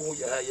nwre wo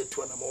ya ye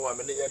to na mo wa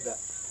me ne yeda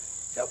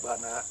ya ba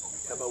na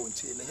ya ba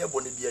wonchi ne ye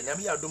bone bia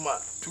nyame ya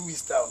doma 2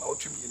 weeks down na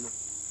otwemi no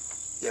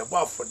ye bo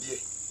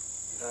afodie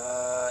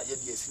ye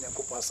die si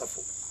Nyankopon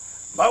asafo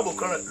Bible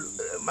kan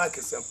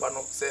Mark sempa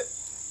no se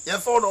ye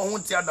fa no ho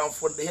ntia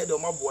damfo de he de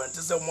ma bo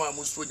ente se mo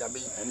amuso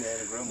nyame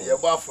ye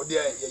bo afodie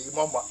ye yi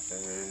mama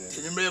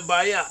enyimre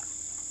ba ya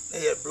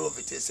ye bro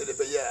vite se de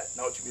be ya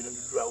na otumi no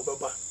dudura wo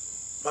beba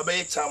ba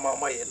be chama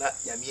ma ye na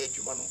nyame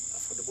adwuma no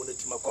afode bo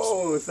netima koso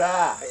oh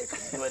sa aye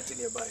kan no ente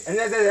ne ba ye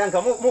ene se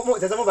anka mo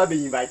tese mo ba be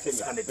invite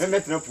me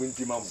metena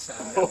punti ma mo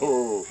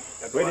oh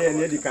we de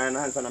ne di kan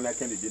na ansa na me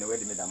kan bibi na we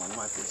de me da ma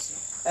no ase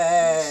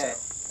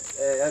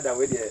ada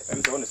we de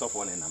em se won so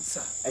for na nam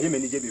ehe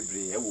mani je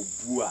bebre e wo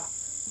bu a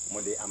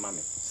mo de ama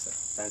me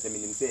sanse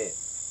minim se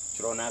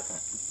chiro na aka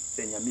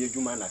se nyame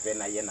adwuma na fe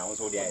na ye na won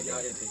so de aye de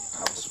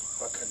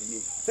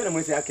se na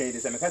mo se aka de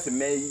se me ka se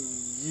me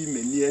yi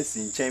mani asi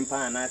nchen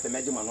pa na se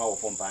me djuma no wo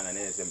fom pa na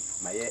na se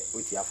maye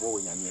otiafo wo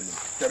nyame ni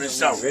nyame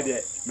shaw we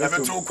de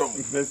me to kom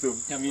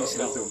nyame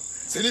shaw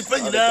se ni pa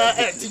nyina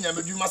ti nyame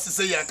adwuma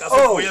sese ya ka so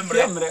ko ye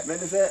mre me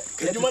de se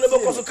adwuma ne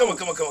beko so kama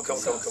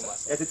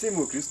etete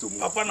mo Kristo mu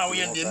papa na wo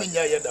ye de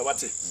menya ye da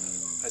wate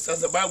asa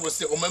the Bible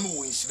say o mama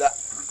wo nshira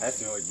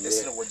ase ogie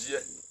ese no wogie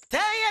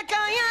Teye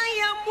kaya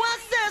ya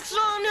mwase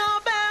sonyo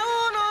be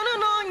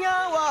no nya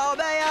wa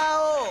be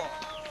ya o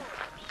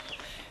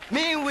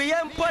mi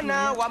wiye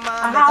mpona wa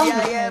ma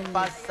ye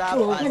pasa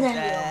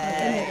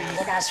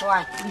that's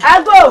why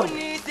I go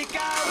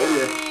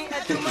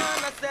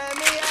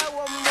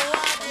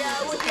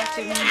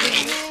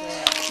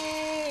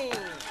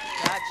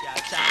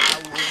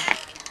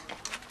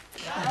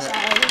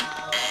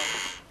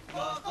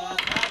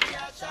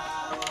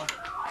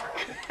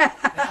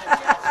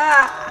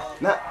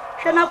na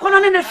Kana kono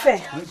ne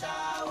fe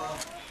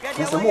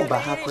nse mo ba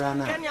ha kura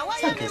na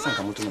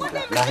sanka mutu mu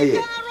da na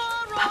he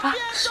Papa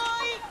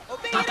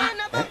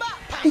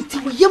iti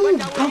wo yemu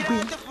ba we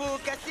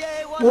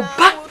wo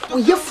ba wo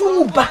yefu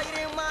mu ba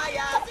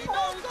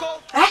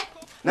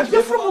na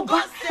yefu mu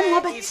ba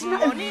wo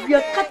betina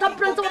awia kata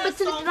pranto wo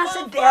betina dina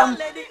se dem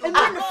e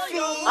me no fi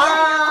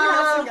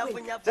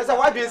sasa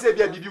wa dwen se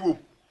bia bibi wo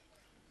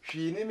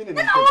hwi ni mi ne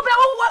na wo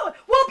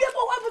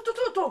bi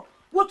tututu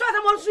wo to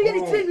asa mo nso ye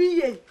ni tinu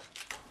ye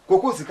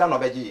koko sika no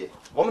beje ye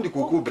wo me de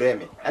koko bre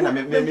me na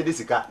me de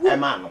sika e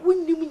ma no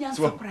wonni mu nya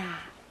sokra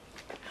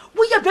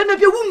wo ye be me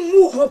bi wo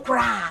mu ho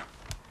kra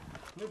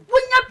wo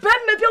nya be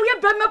me bi wo ye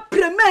be me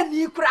prema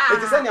ni kra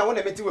eti se nya wo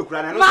na meti we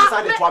kura na no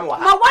sa de to am wa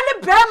ma wale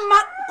be ma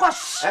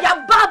kosia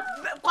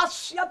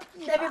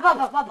debi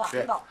papa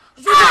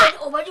so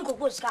obaji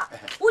koko sika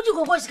uji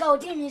koko sika o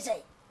ti ni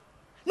sei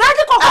na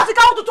di koko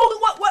sika o to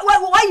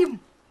wayim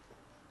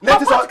na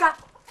ti so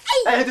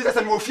eti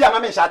se me ofia ma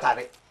me sha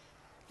tare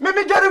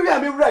me gere wi a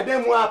me wura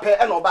dem mu ape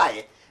e no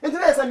baaye enti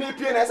na se me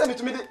pie na se me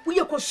tumi de wo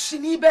ye ko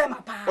shini be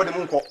ma pa o de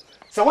mu nko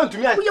se won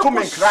tumi an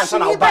comment kran so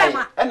na o baaye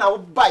e na o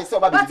baaye se o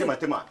ba be di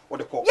matema o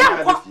de ko me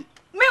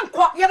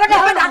nko ye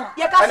beda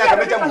ye ka se ye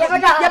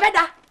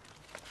beda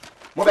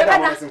mo beda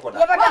mo se nko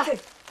da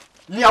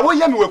ni awo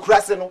ye me we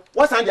kurase no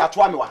wo san de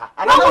ato ame wa ha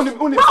ana na unim se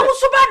wo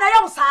so ba na ye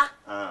wo sa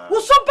wo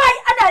so bai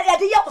ana ye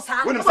de ye wo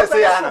sa unim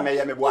se ya na me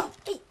ye me boa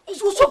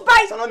wo so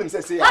bai sana unim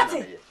se ya na me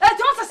ye e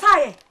ti wo se sa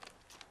ye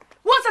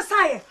what's a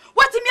say?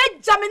 What me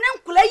examine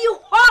nkula yi ho.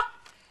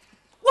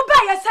 Wo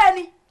ba ya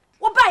sani.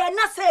 Wo ba ya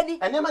na sani.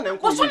 Enema na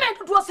nkwa. Wo so me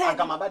do sani.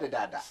 Agama ba de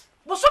dada.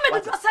 Wo so me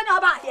do sani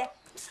aba ye.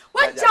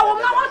 Wo ja wo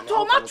ma wo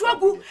to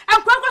agu.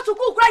 Enkwa so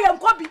ku kura ye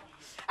nkobi.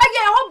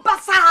 Eye ho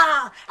basa.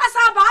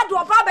 Asa ba do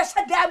ba be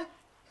se dem.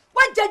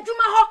 Wo ja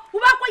dwuma ho. Wo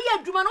ba kwa ye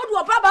dwuma no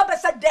do ba be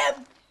se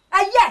dem.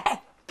 Aye.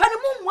 Pani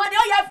mu mu ade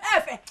o ye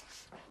fefe.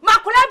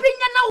 Makula bi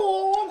nya na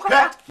wo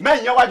nkwa.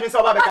 Men ye wadwen se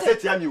oba be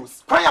kaseti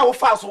amius. Kwan ya wo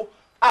fa so.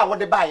 Ah, what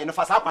the buy no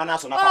fasa kwa na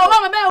so na fa. Oh,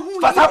 mama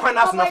hu. Fasa kwa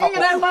na so na fa.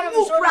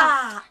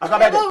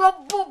 Akabe de.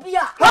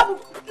 Bobia.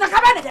 Na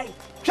kabe de dai.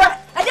 Hwe.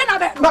 Ade na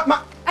be.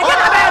 Ma. Ade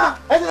na be no.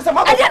 Ade se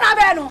ma. Ade na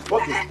be no.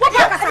 Okay. Wo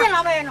ba ka ade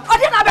na be no.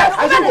 Ade na be no.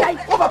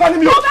 Wo papa ni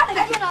mi o. Ade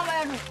na be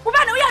no. Wo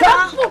ba no ya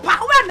na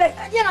pa. Wo ba me.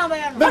 Ade na be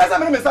no. Me sa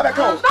me sa be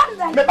ka o.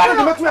 Me ba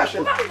ni me tu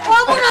ahwe. Wo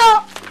mu no.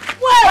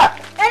 We.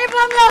 Ade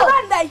pa me o.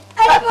 Ade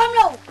pa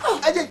me o.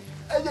 Ade.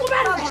 Wo ba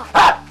no.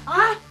 Ha.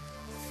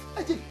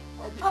 Ade.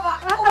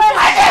 Papa.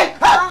 Hey.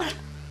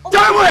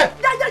 Jamu e.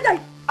 Jai.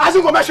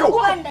 Azu go me show.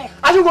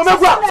 Azu go me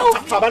gwa.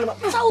 Baba ni ma.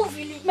 Sa wo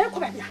fili. Me ko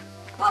be bia.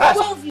 Papa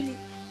wo fili.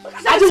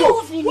 Azu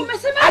go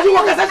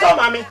kasa so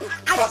mami.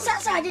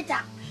 Sa adita.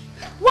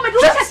 Wo me do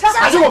kasa.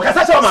 Azu go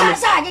kasa so mami.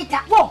 Sa adita.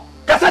 Wo.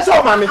 Kasa so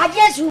mami.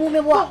 Ajesu mu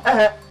me bo.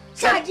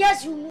 Sa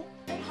ajesu mu.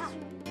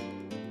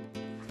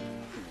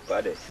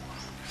 Bade.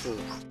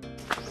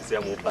 Se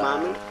mo pa.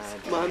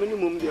 Mami ni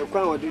mum de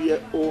kwa wode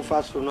ye o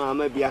fa so no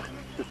amabia.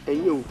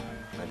 Enyo.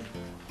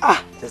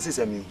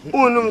 Se mi.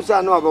 Unum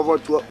sa no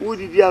ababoto.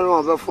 Wudi dia no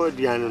abafo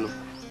aduane no.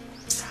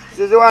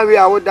 Se wa wi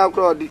a woda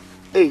kro de.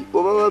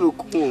 O baba be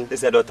ku.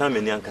 Se do tan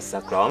meni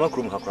ankasa kra. Wa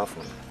makrum hakra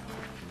fo.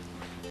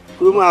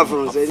 Krum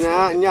afro se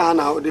nya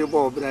na wode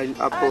bo bra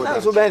apo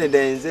da. So be ne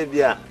den se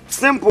bia.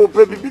 Simple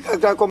pe bibi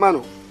kakra koma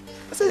no.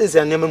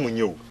 Se nema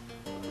munye o.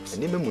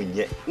 Nema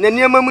munye. Na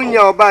nema munye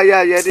oba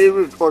ya ye de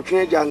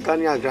otwe janka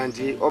ne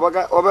agranti.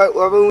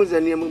 Oba hu ze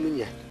nema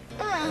munye.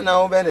 na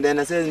obene den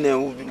na say na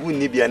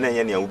wunni bia na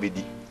nya ne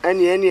obedi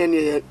Any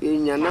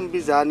nyanam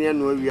bizania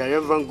no wi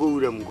ayevan go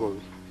wuram go.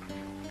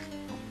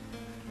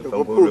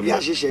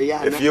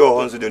 If you are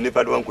also the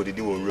Nepal one could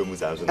do one room.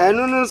 I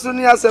know soon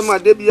as my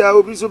debut, I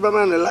will be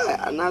Superman alive,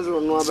 and as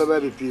no other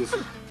baby piece.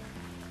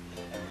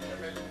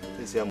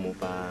 This is more.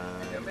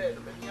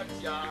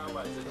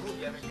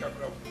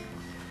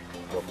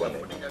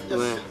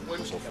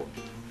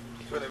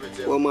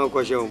 One more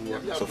question.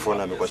 So for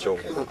now, question.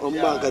 On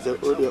mark as a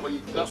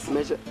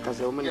measure as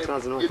a woman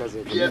trans no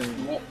cousin.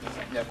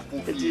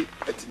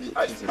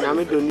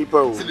 Nami do nipa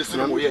o.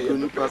 Nami do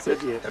nipa said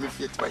here.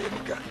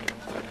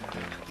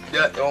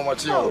 Yeah, how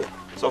much you?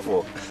 So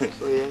for.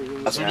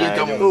 As we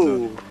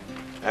come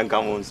and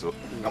come on so.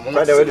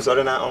 By the way, this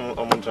order now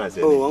on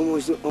translate. Oh,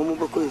 almost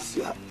because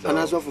and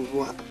as of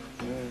what?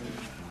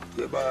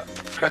 Ba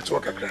catch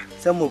work akra.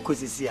 Some more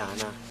causes here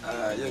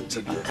na. Young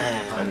check.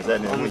 And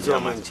then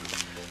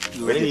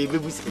you really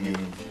be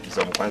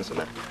some council.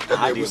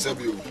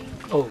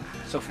 Oh,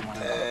 so for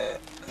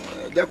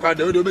that quite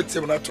the way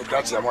to not to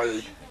catch your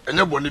way. And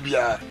your body be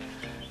a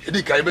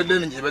Edika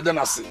Beden, Beden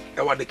as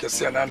a what they can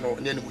say, and I know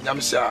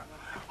Yamsha.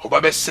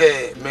 Obabe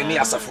say many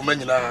as a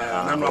fumena,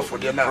 none for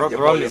the now.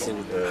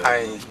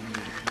 I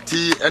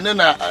tea and then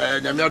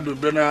Yamadu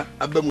Brenner,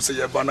 Abemusa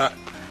Yabana,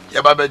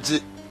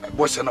 Yababaji.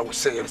 Boss and I was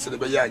saying, so the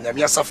Baya,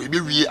 Yamia Safi,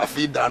 be a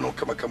feed down, no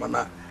come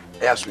on,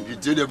 as we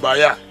do the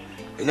buyer,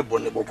 and the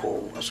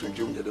Bonneboko, as we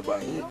do the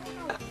buyer.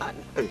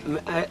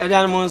 I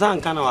don't know,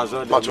 can was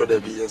what would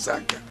there be a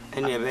Zanka?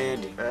 And your bed,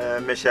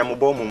 Mesham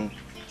Bomum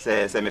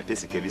says, I'm a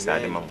physical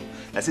beside the mom.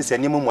 As is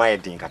any more I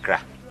think a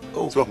crack.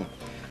 Oh, so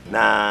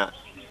now,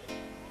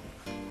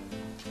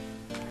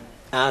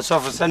 so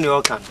for Sunday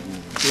Akan,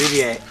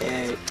 really,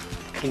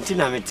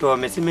 intimate to a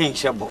messy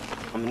shabo,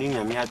 I'm in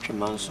a mere 3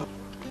 months.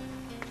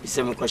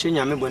 Isem question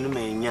yame bonu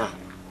menya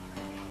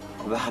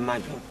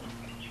obahamadu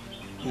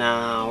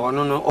na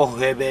wono no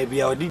ohwe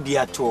bia odidi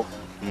ato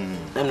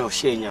na no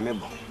hye nyame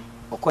bo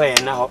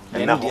okoye na ho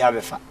na di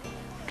abefa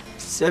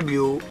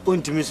sabio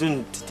ontimi so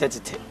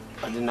tetete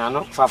odina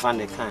no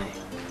 500 kan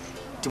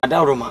ti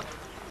madaroma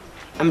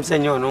am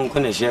senyo no nko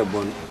na hye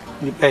bonu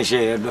ni pe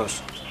hye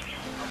dos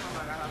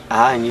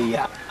anyi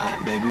ya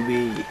baby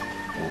be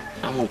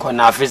am nko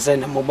na afese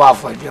na mo bo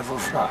afode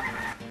fofra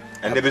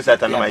and the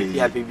besat na mai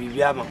ya baby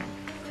bia ma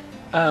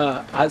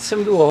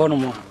assembly wo hono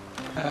mo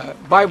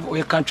Bible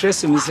you can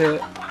trace him say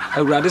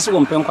awurade so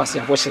won kwase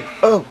ahoshe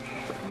oh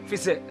fi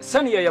say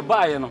sane ye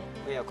baaye no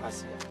ye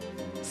kwase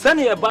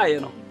sane ye baaye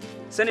no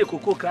sane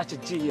koko krache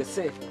ji ye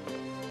say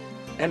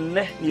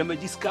enne ne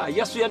magiska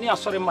yeso ye ne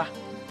asore ma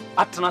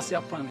atena se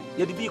apane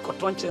ye de bi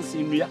koton chense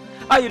nnua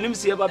aye nim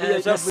se ye ba be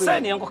ye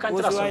sane ye nkoka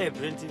ntira so ye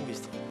printing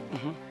mistake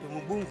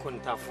mu bu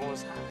nkontafon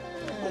sa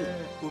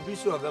obi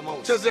so obema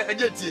wo cheze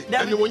ejeti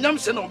animonyam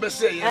se na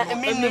obese ye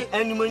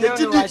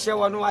animonyam wa hye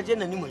wo no aje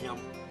na animonyam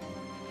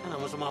ana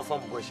mo so ma fam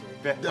bo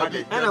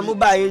hye ana mo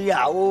ba ye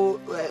ya wo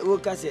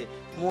kase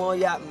mo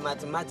ya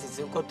mathematics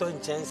koto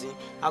nchense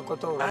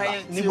akoto roba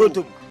ni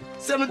boto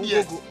senu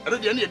die ero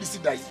die na ye disi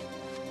dai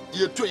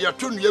ye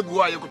to nu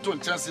yegu a ye koto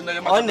nchense na ye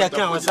on the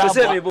can was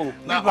se me bo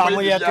na ba mo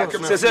ye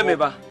to se me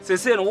ba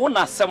se no wo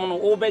na sem no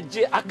wo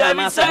beje aka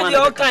na sem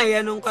na o kan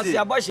ye no kwase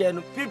abɔhye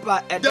no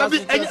pipa edo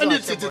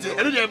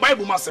ero die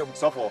Bible masem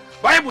so for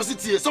Bible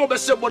city so be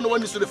hye bo no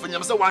wani so le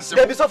fanyam se wan hye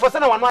Debi so for se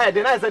na wano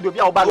ayede na se de obi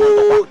a wo ba no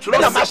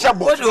na ma hye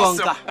bo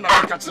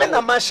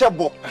na ma hye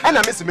bo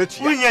na me se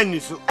metua unya ni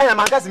so na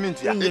ma nka se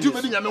mentua etu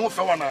be nyame ho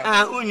fa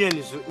wana unya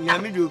ni so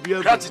nyame de obi a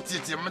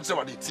gratitude me se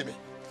wade timi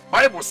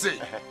Bible say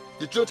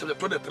the chapter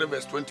 23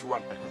 verse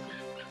 21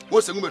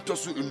 wo se ngume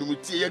tosu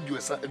ndumutie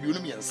aduasa abionu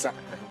miensa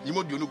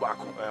yimo duonu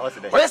baako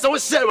oye se wo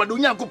share wade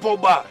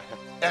onyankopɔ ba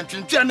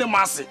entwentwe ne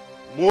maase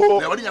mo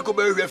na wade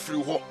nyankopɔ ehwe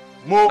afiri ho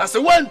mo na se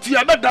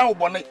wantua bɛdan wo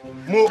bɔne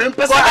mo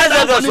mpesa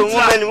aza so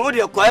ngomani wo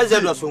de kwa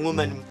aza so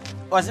ngomani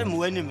wase mo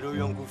wani mre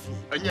yonko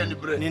fi anya ni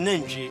bre ni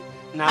nantwie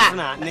na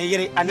na ne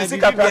yere anabi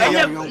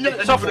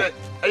bia so for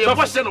eye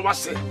bo hye no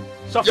wase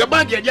ye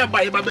ba ge dia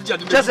ba ye ba beji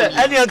ade chese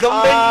eni anka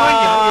mo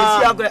nya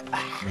yesi agre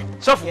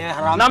sofu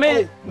na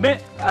me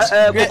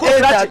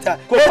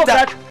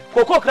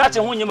koko krache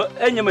ho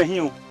enyema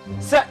hiu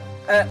se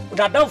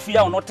dadan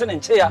fia ono tene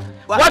nche ya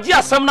waje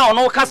asem na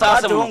ono kasa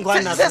asem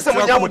se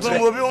mo nya mo tire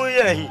obi ho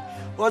ye hi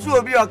woso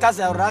obi o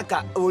kasa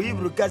raka o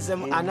yibru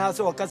kasem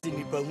anase o kasa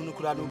ni bahunu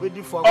kura no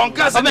obedi fo on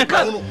kasa me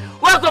ka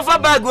wa ko fa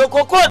bag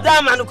koko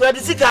dama no kura di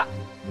sika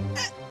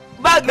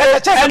bag me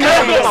chese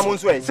na mo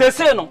nso e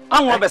se no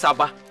anwo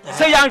besaba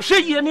se ya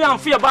nhwe yie ni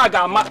amfe bag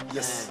ama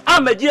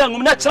amaji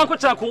angum na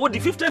chanko wo di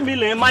 50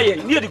 million maye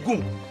ni edi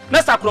gum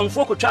na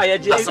sakromfo ko twa ye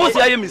je so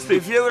si aye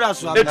mistake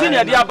etini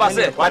ade aba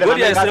se wo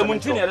di ese mu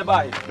ntini ade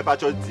bae me pa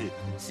choti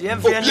si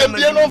emfe na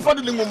bia no mfa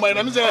de ngum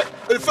na me se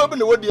efa bi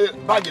ne wo di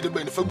bag de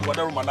ba ne fa gu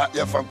wadaro ma na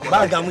ye fa ko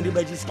bag amu di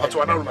baji sika to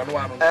wadaro ma no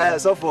ano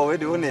so for we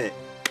de wo ne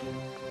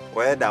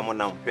wo ye da mo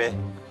na mhwe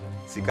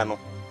sika no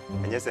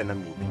enye se na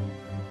mi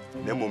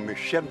na mo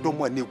mehwe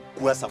domo na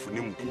egu asafo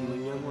ne mu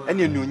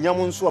ene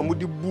enuonyam nso a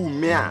modi bu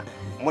me a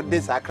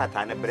mode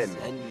sakrata ne bre me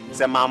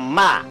se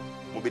mama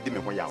mo bedi me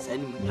ho yawo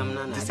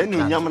Send you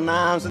nyam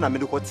na so na me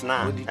de ko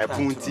tena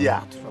apunti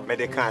a me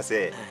de kan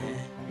say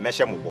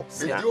meshe mo bo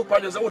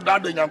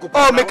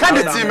oh me kan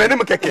de team me nim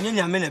keke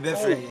nyame na be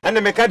frɛ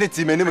and me kan de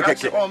team me nim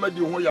keke oh me di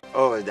ho ya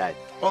oh dai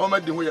oh me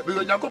di ho ya be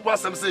Nyankopɔn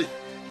asɛm say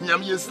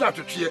nyam yesi na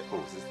twetwe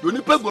do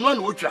nipa go no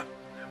na wotwa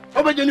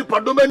obeje nipa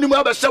do ma nim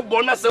abɛhyɛ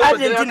bɔ na sɛ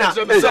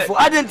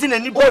Argentina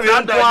nipa we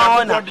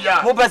nko na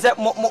mo pese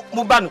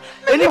mo ba no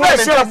eni ba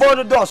hyɛ bɔ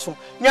no dɔso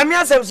nyame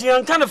asɛm so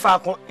yan kan fa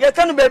ko ye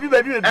kan baabi e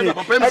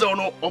papa mi sɛ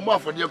no ɔmo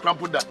afɔde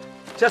krampo da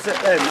kyese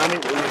mami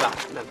oniba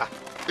na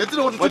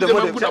etire wo tutu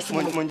dem guda so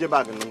mo nje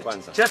bag no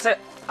kwanza kyese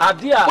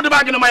ade a wo de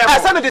bag no ma ya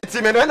asa me de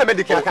team no na me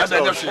de kan ka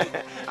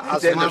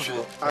asante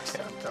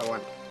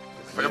one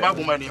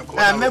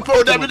me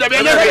ko da bi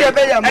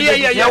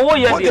ya wo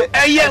ye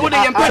de wo de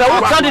yem pa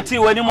wo quality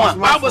wani mo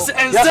Bible say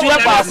ense ya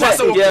pa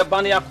so ye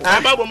ban ya ko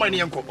Bible man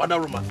yenko oda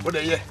roma wo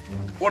de ye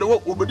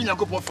wo obedi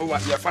Nyankopɔn fa wa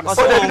ye fa na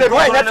so de wo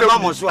na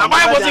fe so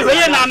Bible say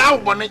hweye na na wo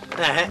bone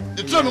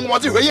de tro mi mo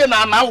say hweye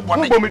na na wo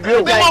bone be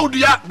ma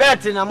odua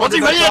bet na mo say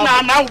hweye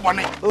na na wo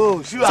bone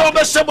oh sure so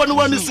be shebo ni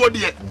wani so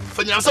de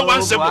fa nyansa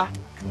wan shebo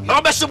na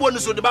be shebo ni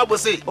so de Bible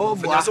say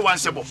fa nyansa wan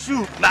shebo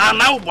na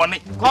na wo bone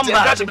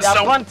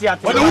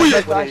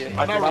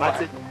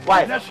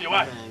why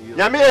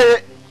nyame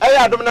eh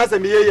adom na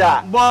asem ye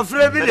ya bo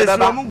frɛ bi de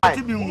so mu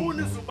ti bi mu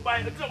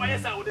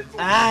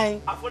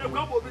ai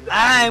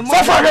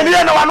so for me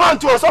ne na wano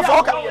anto so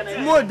for ka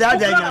mo da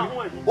nyame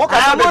wo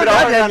ka sa be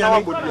da na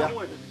wabodia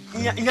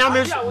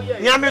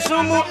nyame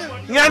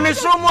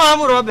so mu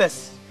am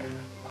Roberts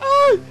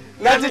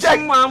na ti check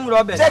mu am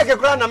Roberts check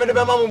kura na me de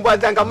be ma mu mbo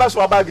anka ma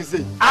so bag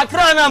sei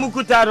akra na mu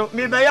kutaro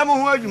me be ya mu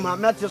ho adwuma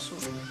mete so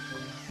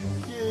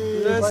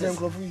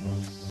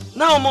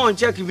now mo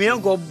check we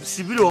go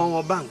sibiri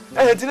on bank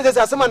ti ne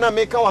say asema na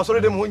me kan wa so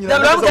dem ho nyina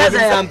dem go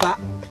say yampa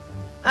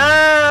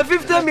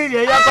 50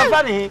 million ya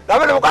papa ni da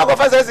me ko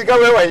akofa say sika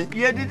we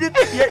ye didi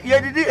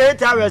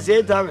 8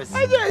 hours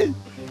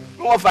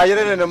mo fa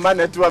yere ne ma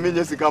na tu am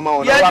nye sika ma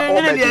won na wa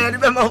ko be ye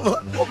be ma mo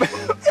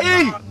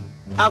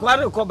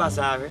akware ko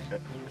basare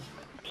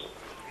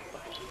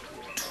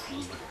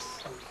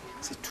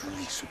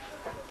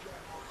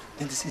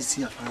This is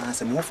here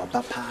for me offer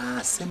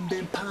papa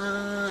sembe pa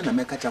na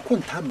me kacha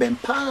konta ben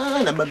pa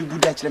na mabibu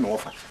da kire me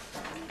offer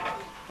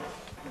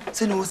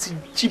se no si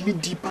chibi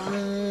di pa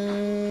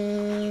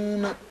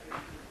na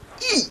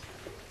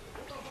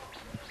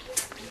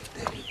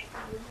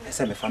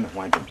ese me fa me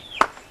ho adwo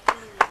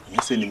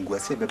ese ni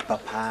mguase be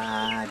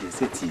papa de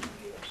seti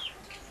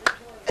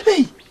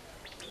ebe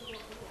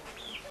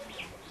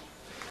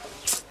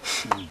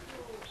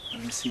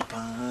si pa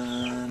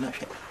na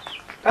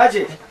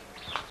kaje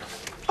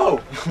oh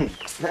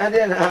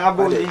nade na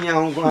abodi nya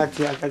honko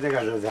ati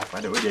akaza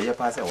wade we ye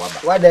pa se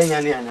waba wade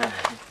nya ne ana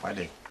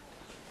wade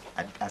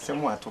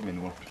asemu ato me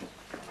no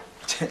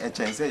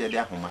chense ye de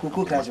ahoma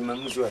kuku kaje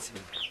mamusu ase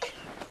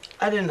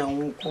ade na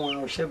honko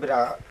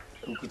ohebra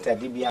ukuta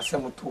de bi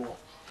asemu to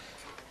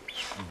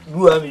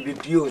duwa mi be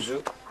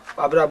piozo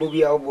abra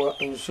bobi a obo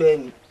nso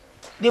ani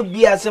de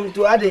bi asemu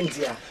to ade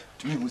ntia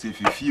tumi hu se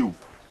fifie o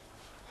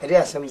ade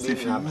asemu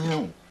bi na ba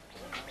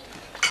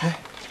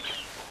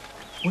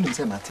Unim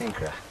say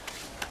matenkra.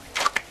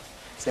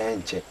 Say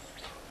enche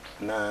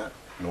na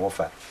no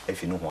offer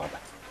if you know ho aba.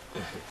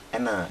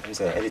 Na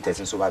say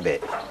editors so ba be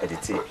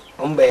edit.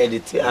 On be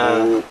edit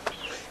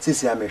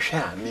Sisi a me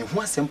hwa me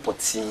hu asem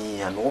potin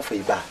a no offer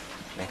iba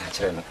na ka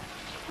kire no.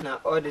 Na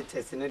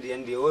auditors no de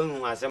ndie won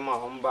hu asem a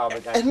hom ba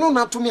ba. No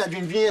na to me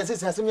adwendwen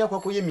sisi asem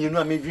yakwa ye mienu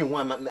a me dwen ho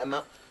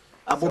ama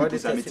abobu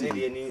bisa me ti.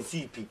 De ni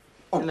CP.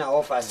 Na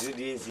offers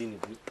de nsi ni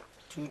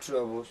two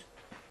troubles.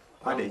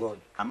 God.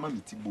 Ama me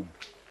ti bom.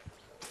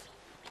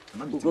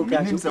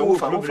 Nim say wo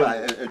fa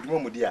adwuma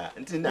mu dia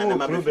nti na na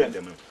ma be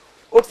dem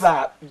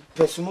ofa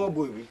personal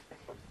boy bi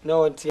na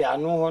onti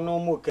anu ho no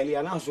mo kali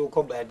ana so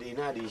ko bade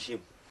na de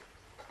ship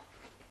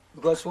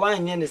because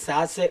one yen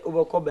sa se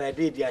obekọ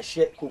bade dia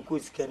hye koko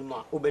sikani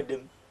ma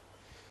obedem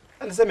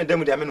ana se me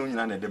dem dia me no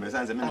nyina na dem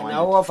san se me no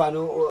na wo fa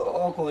no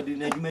o ko di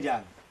na adwuma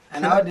dia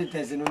ana o de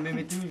tese no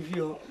me ti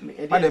view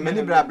ade me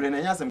ni bra bre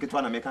na nya sem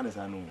ketwa na me kan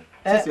sa no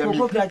se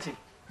koko kachi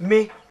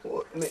me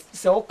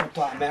se o ko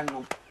to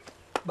ameno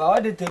ba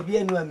wa de tabi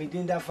enu a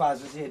midin da fa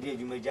so se de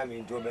adwuma gya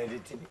me nto ba de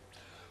tibi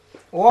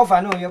wo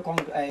fa no ye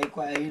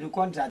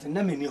contract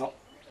na me ni ho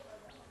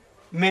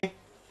me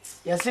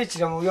ya se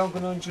kire mo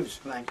yonko no choose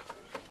plan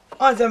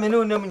on se me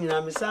no nam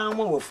nyina me san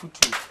mo wa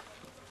futu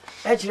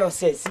e kire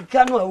se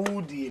sika no a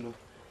wudi no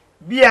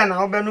bia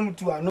na obenum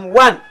tu anum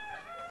one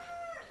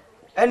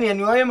ene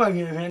ni oye ma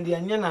hwehwe de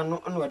anya na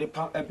no no de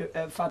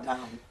fa da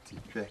ho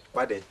hwe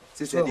wade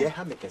se se de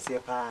ha me kese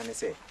pa ne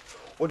se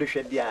o de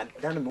hwe dia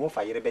dan me wo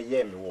fa yere be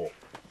ye me wo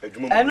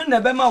enu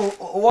na be ma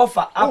wo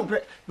fa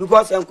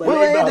because enko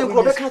na de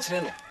ko be ka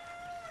kire no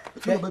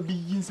fe ba bi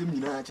yinsem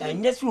nyina kire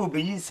anya se obe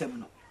yinsem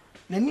no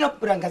na ni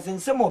opra nka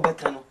sensem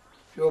obeka no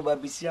fe oba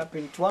bisi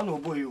apentoa na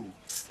oboyo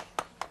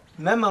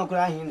mema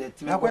nkura hin na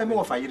ti akwa me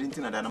wo fa yere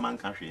ntina da na man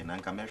ka hwe na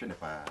nka me hwe ne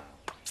pa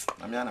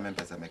Amiana me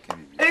pesa me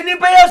kebi. Eni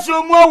pa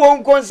yeso mu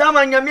won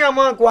konsama nyame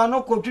amanko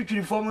ano ko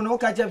twitwiri fom no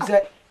ka chem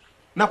se.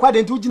 Na kwa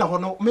de nti ugina ho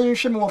no me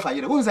hwe me wo fa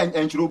yere. Wo nza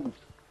ankyiro bu.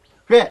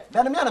 Hwe,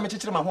 da na me ana me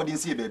kekere ma ho de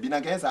nsie baabi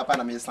na kensa apa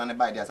na me sane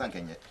by dia san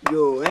kenye.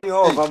 Yo, eni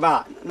ho fa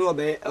ba. No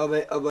obe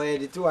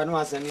de tiwa no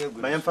asane egu.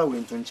 Ma yemfa we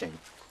ntu nchen.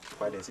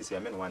 Kwa de sisi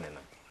ame no wane na.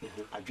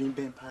 Adwen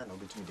ben pa na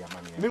obetumi dia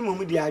ma me. Me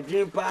mum di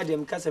adwen pa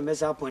dem ka se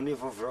mesa poni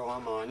foforo ho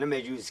ma na me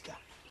use ka.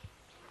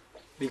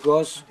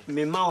 Because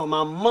me ma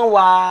wa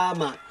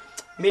ma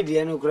me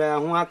de no kura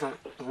ho aka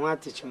ho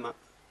atechima.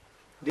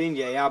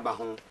 Danger ya ba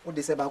ho. Wo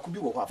de se ba ku bi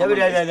wo ho afa.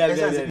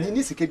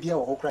 Ni sike bia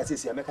wo ho kura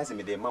sisi ame ka se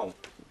me de ma wo.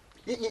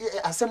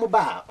 Asem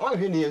ba o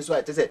hwe ni enso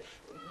a te se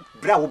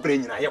bra wo bra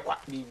nyina ye kwa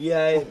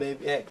bibia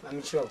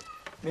I'm sure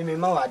me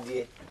ma wa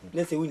de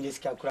na se wunye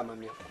sika kura ma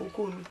me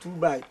ko 2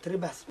 by 3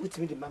 bus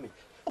witimi de ma me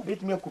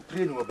obetimi ko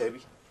pray no baby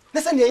na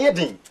se ne ye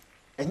den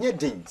enye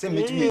den se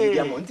metumi ye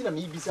bia mo ntina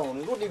me bisa won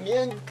no de me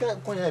enka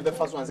konya e be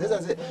fa so an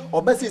se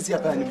oba sisi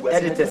aka ni bua se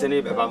edit se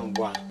ne be ba mo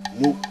bua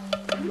mo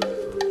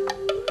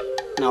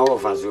na o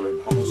fa so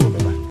be so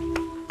be ba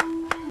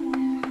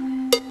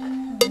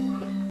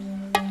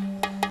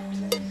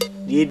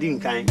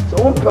Yedin kind.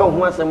 So one per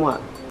one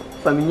somewhat.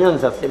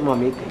 Familians are same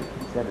make.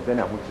 Said the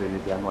Bena who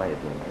trained the annoyed.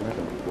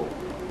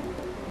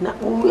 Now,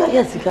 we are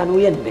yes, can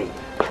we end day?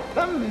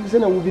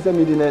 Then I will be some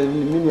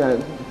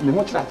million. Me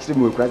watch actually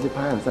more crazy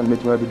pants and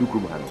make my do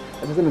Kuman.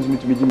 As I said,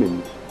 to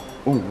me,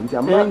 oh,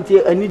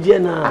 any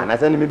Jenna, and I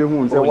send me the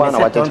moon. So one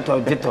hour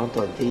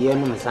the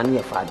young son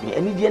of Fabi.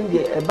 Any Jen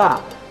a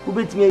bar who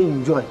bet me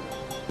enjoy.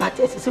 But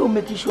as I say,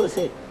 make sure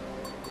say,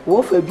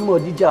 Wolf a Jumo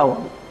Dijawa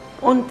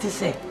on to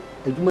say.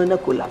 The woman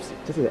collapse.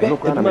 The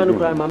man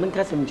cry, Mamma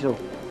Cassim Joe.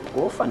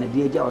 Go find a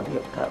dear job.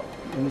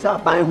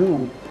 Without buying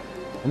who?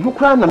 No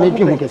crime, I'm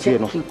making a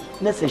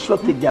Let's a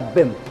short take their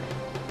bem.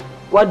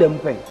 What them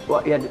pay?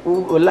 What you had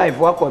life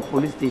walk or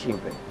police station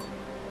pay?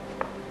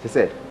 She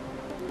said,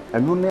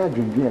 and no near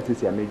dream at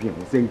Sissy, I made him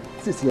saying,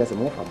 Sissy has a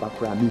more for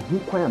background. Me, who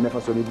quite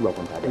never saw me do a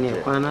contact. And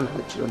 5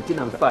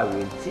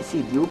 with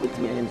Sissy, you with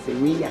me and say,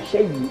 we are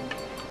shady.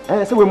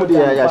 And so we would be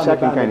a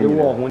shocking kind of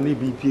war when they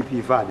be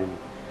PP father.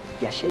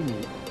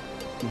 Yashadi.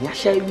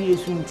 Yashawi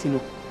Suntino.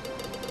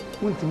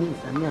 Won't mean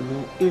Samia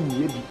no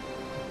Ebi.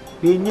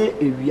 Penye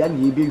Evia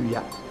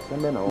Yebia.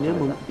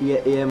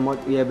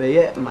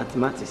 Ye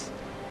mathematics.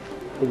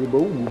 The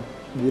Bobu,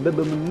 the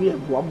Baby near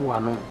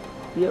Bobuano,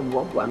 near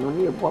Bobuano,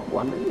 near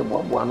Bobuano, near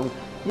Bobuano,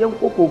 young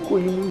Coco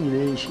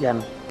in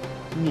Shian,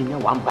 near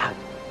one bag.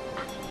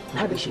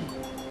 How is she?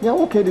 Yeah,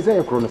 okay,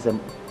 desire chronosem.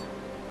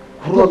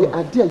 I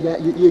dear,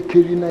 ye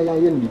Kirina,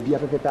 and be a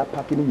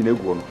packing in a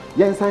one.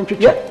 Yes, I'm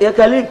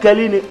Kali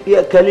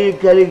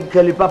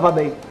Papa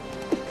Bay.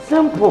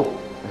 Simple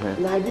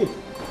like this.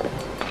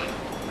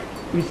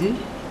 You see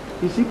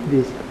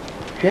this?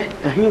 I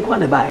ain't going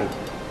to buy.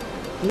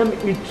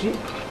 Let me treat.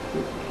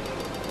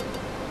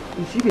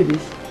 You see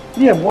this?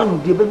 Near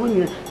one, the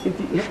baby,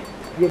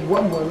 you have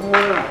one more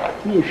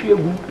near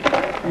Shibu.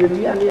 You're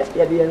the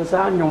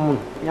answer,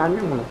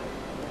 young.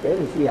 There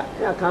is here.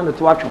 I can't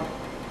watch you.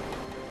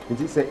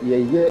 It is a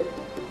year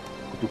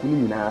to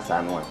Kunina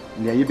Sanwa,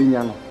 near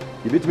Yibiano.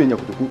 You bet me your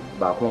kutuku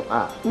back home.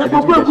 Ah, I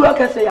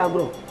can say,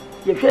 Agro.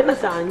 You can't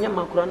say,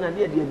 Yamacrona,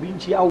 dear, dear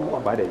Binchi, out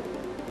about it.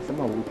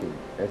 Someone looking,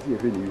 I see a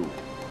really you.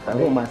 I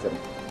won't master.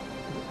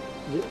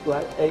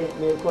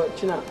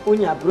 China,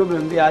 only a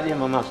problem the idea,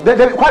 Mamma.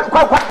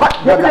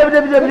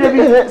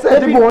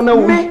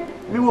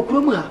 We will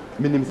come.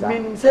 Meaning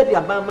said,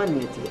 Abama,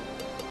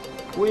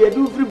 we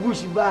do free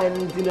bush by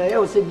and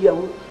dinner, said,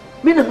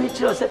 Mina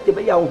Mitchell said to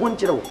be our 1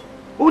 year old.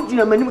 Who did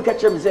a man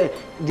catch him say,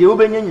 the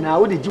Obanian,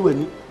 how did you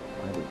any?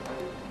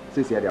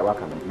 Since you are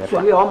welcome.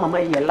 So you are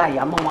my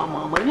lie,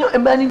 Mamma,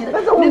 and banning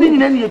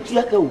any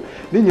Chiaco.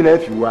 Then you know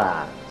if you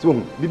are.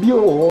 Soon, the beer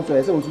also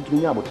has also to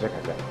me about check.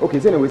 Okay,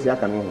 then we say I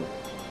can.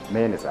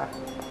 MENSAH.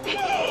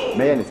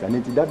 MENSAH, and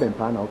it's that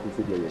pan out to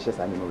say, yes,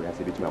 animal, I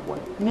said it to my boy.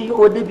 Me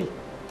or Debbie.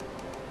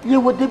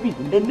 You would Debbie,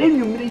 and then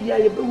you made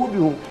a will be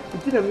home.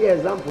 It's in a mere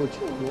example.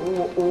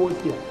 Oh,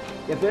 here.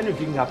 If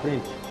anything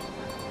happens.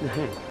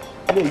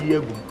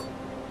 Fingerprint.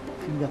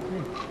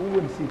 Who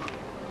will see?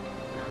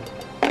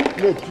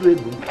 Let's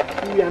trade.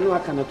 We are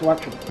not cannot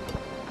watch him.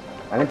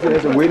 And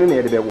it's a waiting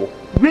at the bell.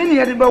 Winning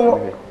at the bell.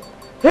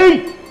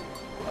 Hey!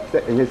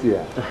 Yes,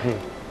 here.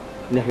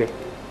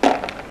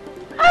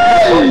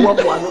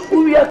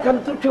 We are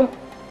come to him.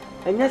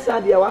 And yes, I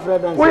dear, what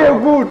friend. We are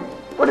good.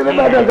 What if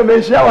I don't come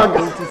and shower?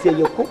 To say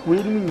your cook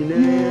with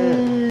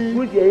me.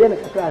 Would you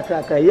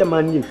a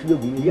man if you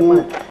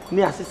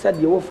near said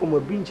you were from a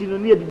bench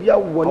near the beer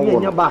 1 year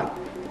in your bag.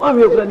 I'm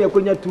here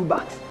for 2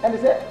 bags. And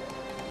he said,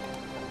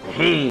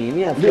 hey,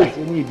 near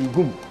need the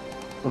boom.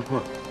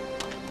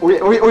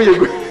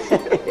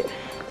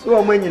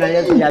 So when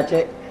I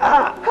check.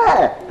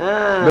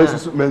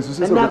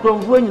 MENSAH, and now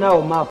from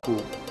now map.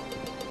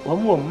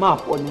 One more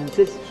map on the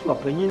says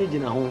swap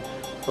in a home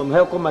from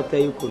her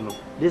comatayono.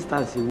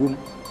 Distance a womb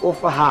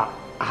offer her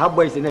aha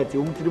boys na te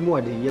umtiri mu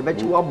ode ye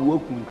bechi wabu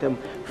okuntam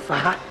fa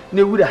ha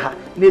na ewura ha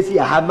na si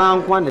ha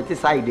mankwa na te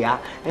side ha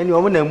ene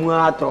o na mu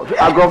ato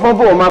agrofo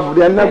fo o map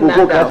de na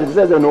gogo ka te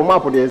say no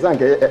map de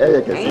sanka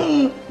eye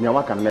kese ne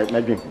waka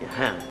na dwen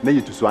na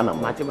yitu so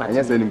anam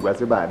anya say ni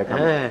ngwase ba de kam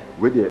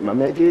we de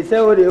mama ti say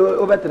o de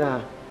o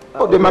betra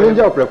o de mama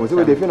nja opreko say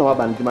we de fi na wa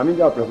ba nti mama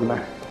nja opreko na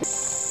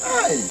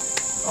ai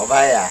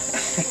obaya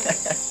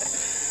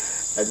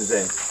ati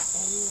say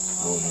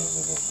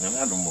na me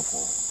adum mo fo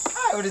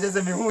ai o de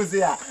say me hu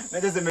say a na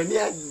de say me ni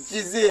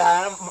ajize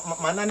a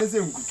mana ne say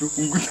ngutu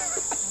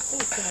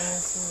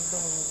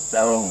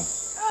sawo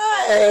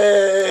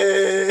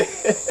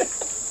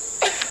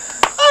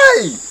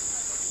ai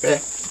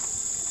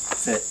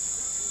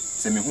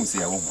se me hu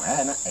say a wo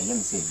ho na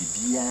eyem say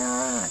bibia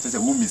say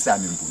wo mi say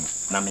me mpu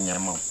na me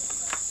nyama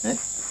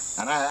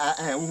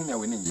ana wo hu me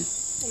we ni nje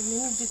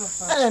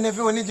ne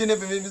fi woni je ne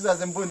be mi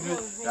say mpu ndu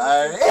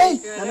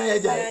na ya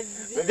ja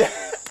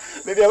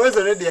baby we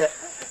so ne de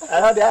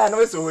I de na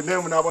we so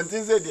name na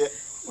bontin say de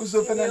wo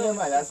so fe na name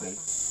ya say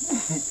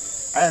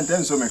I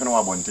intend so me kana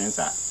wa bontin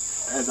sa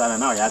esa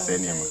na ya say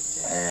name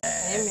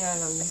me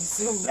ala me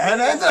so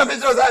na enta me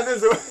so sa me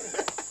so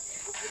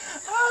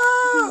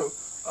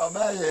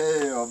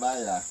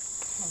Obaya.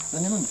 Na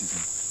nima mtisi.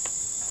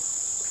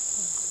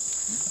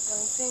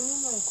 Anse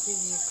nima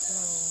nkuyi kwa.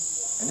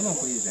 Nima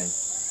nkuyi zan.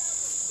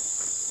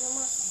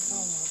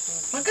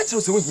 Maka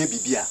chiro se wo hia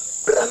bibia.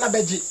 Bra na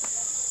beji.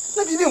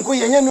 Na bibi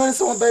nkuyi enya no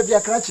nse wo ba bia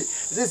krachi.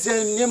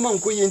 Sese nima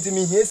nkuyi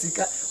ntimi hia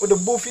sika. Wo de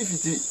bo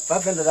 50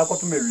 500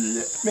 akwato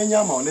mawiye.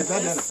 Menya ma wo ne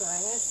tada na.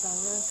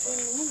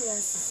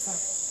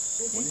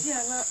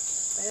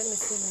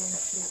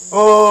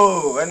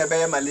 Oh, ene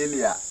be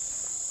malaria.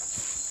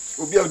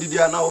 Obi a odidi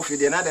ana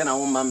ofide na de na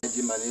wo ma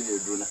meji malaria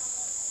duro na.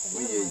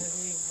 Oye.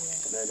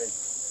 Na de.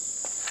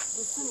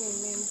 Busumi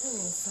me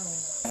mpuni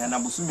nsa. Na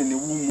busumi ne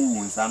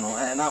wumu nsa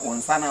no. Na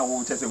wonsa na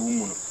wo chese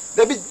wumu no.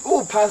 Da bi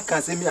o pa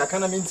kan se mi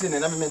akana mi ntine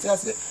na me mente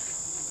ase.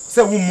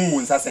 Se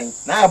wumu nsa sen.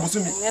 Na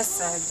busumi. Yes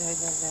sir,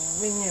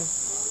 menyem.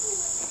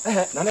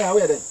 Na na ya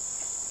we de.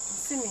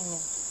 Busumi nyem.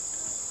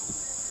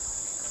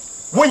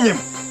 Wonyem.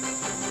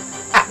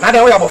 Na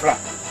de wo ya bofra.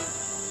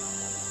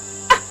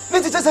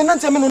 Nti chese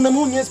nanti me no na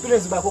mu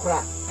experience ba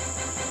kokra.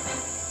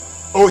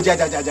 Oh ja.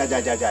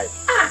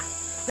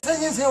 Esa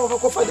nyense wo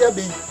ko fa dia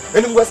be.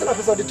 Eni mu wasa na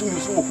pesa de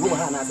tumi so wo kuro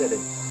ha na se de.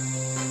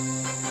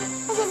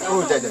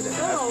 Oh ja.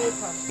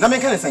 Na me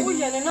kan sen. Wo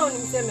ye ne na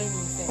onim se me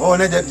nyinse. Oh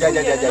na ja.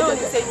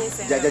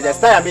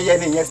 Style me ye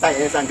ne nye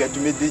style esa nka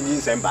tumi de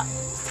nyinse ba.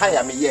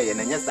 Style me ye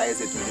na nye style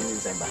esa tumi de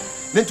nyinse ba.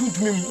 Ne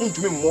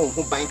tumi mo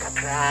ho ban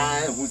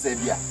kakra hu se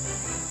bia.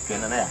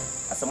 Kena na ya.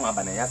 Asem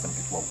aba na ya asem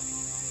kitwo.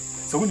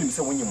 So when you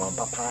say when you man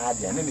papa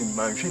dia na ni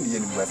manhwe ne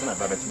yenu wasa na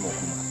baba tumi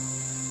okuma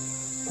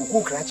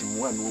kuku krachi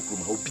mu an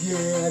okuma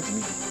obia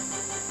dimi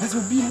na so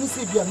bi mu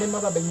se bia me ma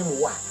baba nyem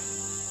wa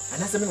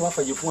ana se me no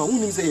afa yefu an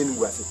unim se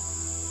yenu wase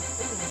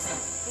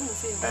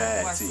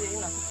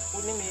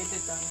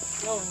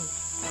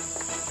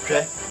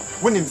hwe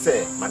wonim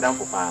se madam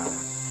papa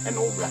e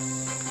no obra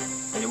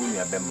e wonu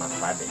ya bemma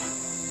kwade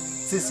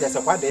sisi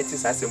asa kwade eti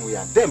sa asemu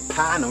ya dem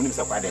pa na wonim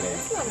se kwade na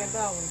ti o me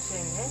ba won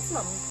chen e ti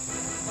ma mu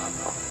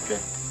hwe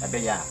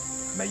abeya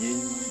ma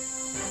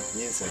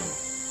yensen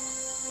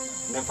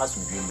na fa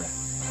sum dwimra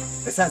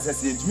esa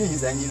se edumi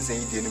yinsa yinsen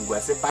yi de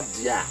ngwa se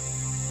padia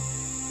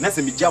na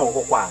se mi gya wo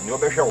kokwa ne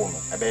obehwe wo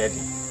no abeya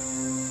di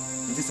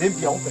nti se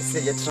bia wo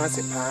pese ye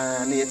transe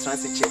pa na ye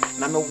transe che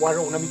na me ware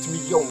wo na mitumi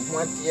ye wo ho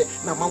ade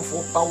na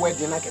manfo pa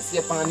wedding na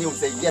kese pa na you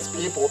say yes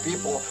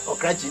people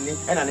okrachi ni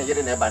na na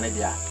yere na ba na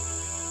dia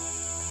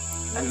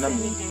na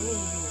mi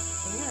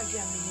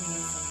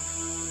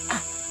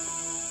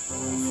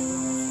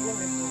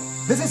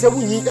this is a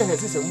winning,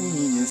 this is a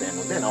winning,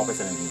 and then I'll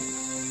person.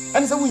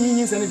 And it's a winning,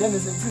 and then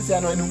this is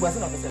an and was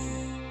another person.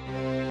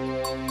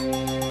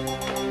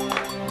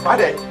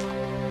 Friday.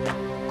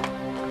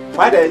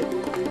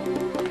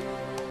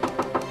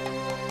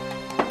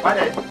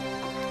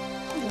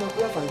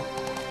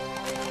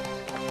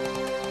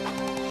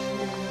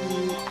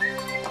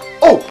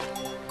 Oh,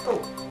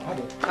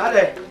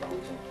 Friday.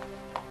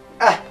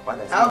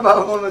 How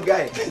about one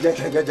guy?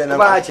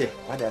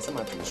 What are some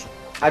of you?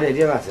 I did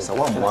yes,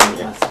 one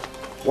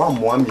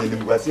more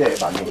million was here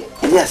about me.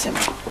 Yes, I'm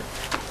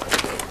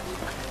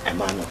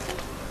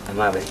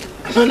not.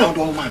 No,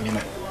 don't mind me.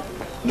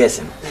 Guess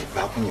him.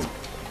 Back on you.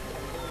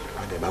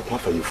 And the back one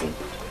for you.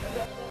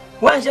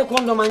 Once you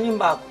come to my new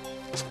back.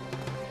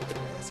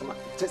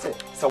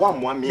 So one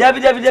more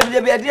million.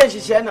 Debbie, I did she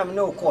share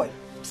no coin.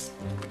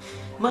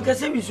 Maka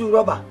say we should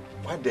rubber.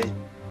 One day.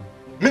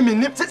 Mimi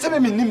nip say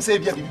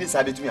be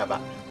sabe to me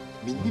about.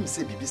 Minim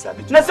say bibi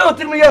sabe. Na say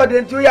otiri me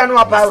yode nti ya no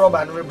apa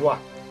rubber no reboa.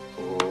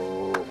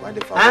 Oh, why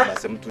the father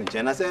asem to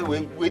nche na say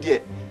we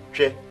dey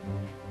hwe.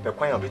 Be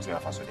kwan obetumi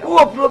afa so dia.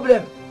 Who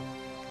problem?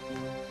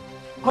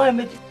 Kwan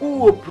me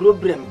who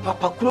problem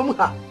papa krom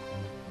ha.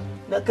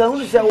 Na ka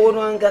hunu say wo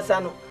no angasa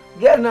no.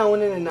 Girl na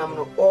woni ne nam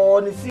no. Oh,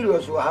 ni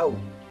serious wa ha o.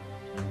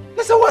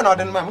 Na say one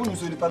odin man hunu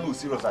so nipa no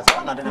serious as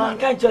one odin man. Man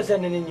kan cho say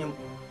ne nyim.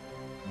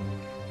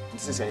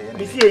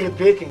 Me see a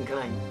baking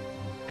crime.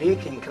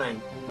 Baking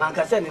crime. Man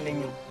can send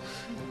in you.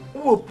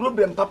 Oh,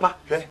 problem, Papa.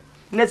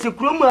 Let's a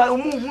crum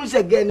who's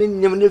again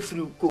in your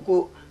nephew,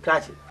 Coco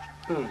Cratch.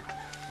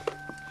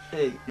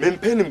 Hey, men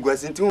penning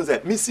was in tunes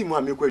that Missy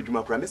Mammy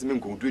Quajuma promise me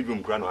go to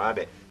Jum Grano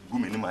Abbey,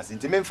 Guminumas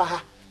into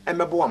Memphis, and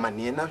my boy, man,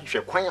 and now she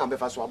quite on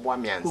before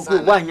one man.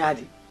 One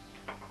yard.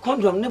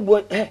 Condom, no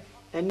boy,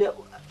 and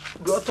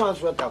your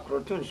transfer to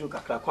Croton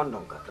sugar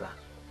condom cacra.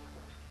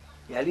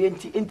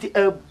 Yalienti into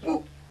a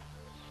book.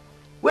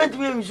 When do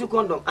you use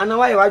condom? And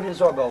why I didn't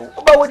saw about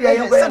what you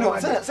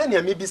are send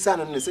your maybe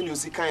son and send you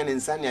see kind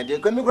and sunny. Dear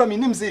Grammy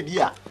name say,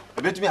 yeah,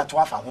 a bit me at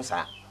Twafa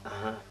Hosa.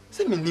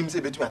 Send me name say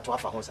between at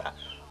Twafa Hosa.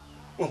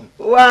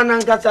 One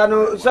and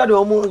Catano,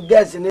 Sado,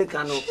 guess in a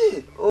canoe.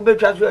 Obe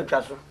Traswell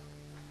Trasso.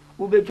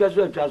 Ube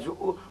Traswell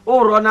Trasso.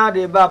 Oh, Ronald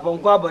de Bap on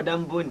Quabo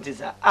Dam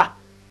Buntisa. Ah,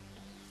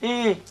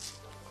 eh.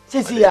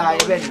 Sissy, I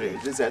eventually.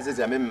 This is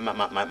a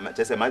man,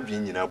 just a my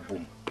being in a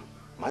boom.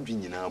 My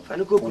being in a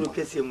panico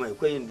kiss him my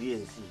quaint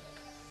DNC.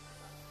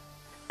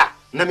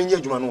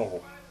 Naminya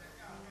Jumano.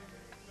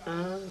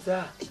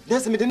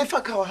 Yes, me the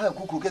fuck how her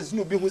cook has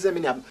no being who's a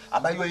minute. I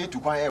buy you to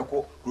quiet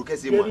cook,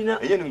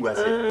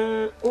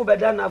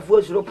 Obadana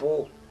voice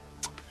ropo.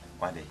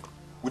 One day.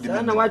 Would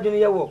you know what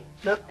you walk?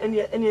 Not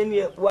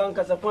any one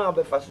Casapon of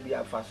a fast be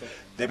a fast.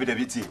 David,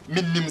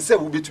 Minim said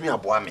will be to me a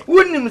boy.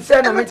 Wouldn't him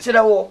send a mixture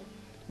of war?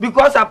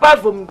 Because apart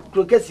from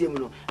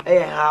Crocasium,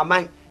 a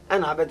mine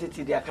and I bet it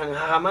the Akan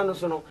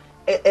Hamanosono,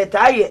 a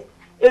tie,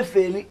 a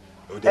failure,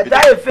 a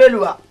tie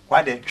failure.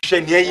 Why the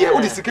shame here?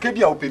 What is the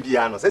Cabia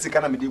Opiano? Says the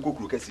Canada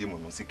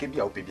Crocasium,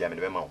 Sikabia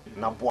Opiano,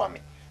 now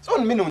boy. So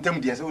minimum time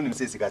the own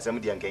says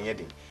somebody and can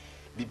yet.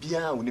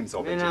 Bibia would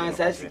himself. I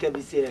says he can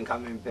be saying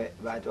coming back,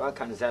 but I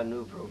can say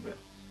no problem.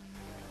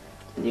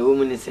 The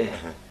woman is saying,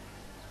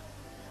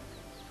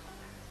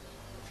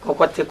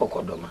 Cocotte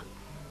Cocodoma,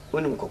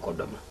 Winning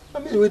Cocodoma. I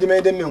mean, we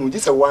made them who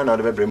just a one out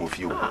of a brim of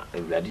you.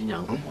 A bloody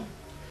young.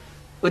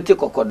 We take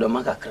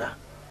Cocodoma Cacra.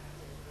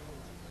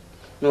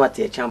 No, at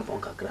a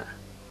champion Cacra.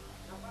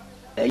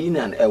 A yin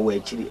and a way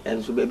chili,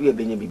 and so baby a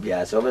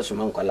baby, so over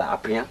some uncle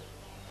Appian.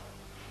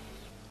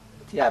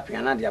 The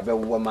piano, the other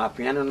woman,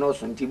 piano, no,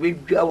 so until we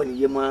go in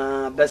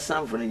Yama, best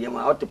son for the Yama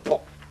out the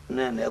pop.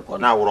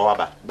 Now,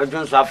 Robber, but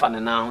don't suffer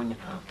now.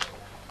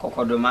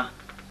 Cocodoma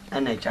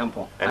and a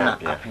champion and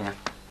a piano.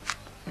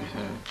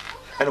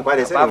 And what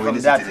is that?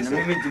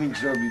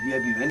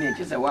 Maybe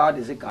just a wild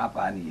as a car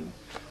on you.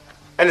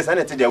 And it's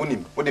Anette, only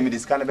put him in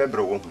this kind of a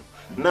bro.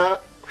 Now,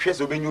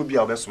 she's a new be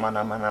our best man,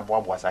 and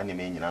Bob was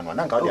animating and one.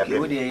 I got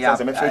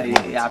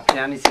the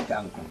pianist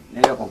uncle.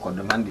 Never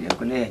Cocodoma, and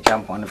could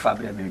jump on the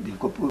fabric. The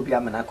couple be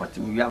a man, I got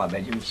to you have a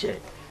bedroom share.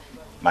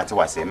 Matter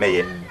was a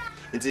mayor.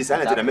 It is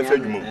Anette, I'm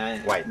afraid you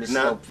why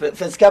now,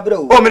 first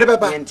cabro, oh,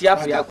 Medaba, and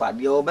Tiapia,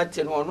 the old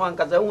better one,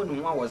 because I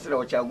wouldn't want was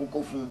a child.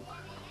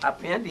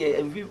 Apparently,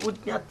 and we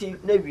would not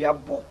think maybe a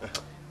book.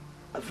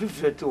 A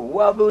 52,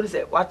 what will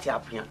say what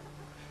happened?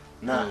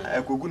 Now,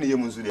 I could go to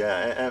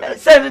Musulia.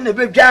 Send the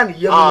big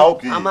Johnny,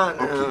 okay,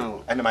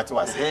 and the matter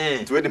was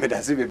to wait a minute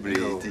as if it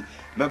breathed.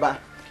 Remember,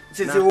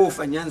 since the wolf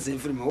and Yancy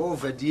from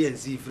over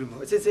DNC from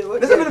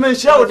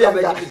let's show them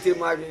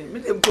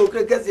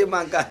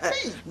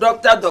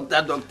doctor,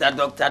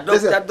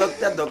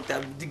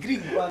 degree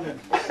one.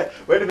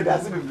 Wait a minute,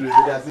 as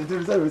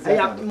if I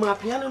have my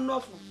piano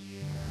not.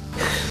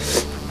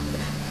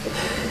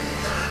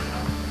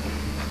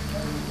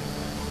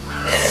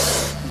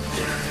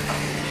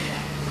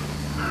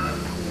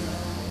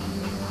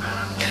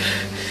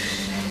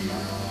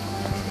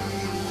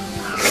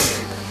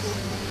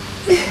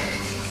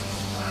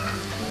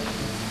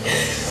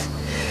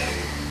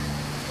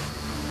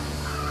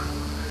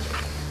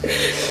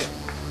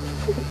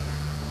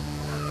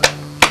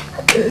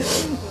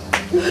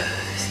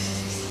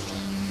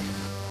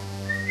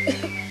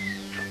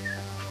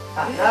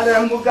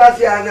 Ada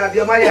mukasi ana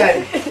dia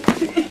mayai.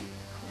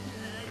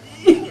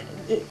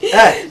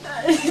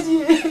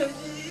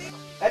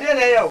 Adia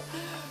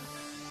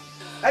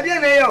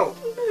na yo.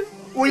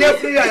 Uya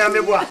free ya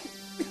meboa.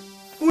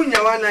 Unya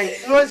wana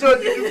no so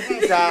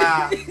di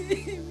sa.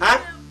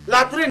 Ha?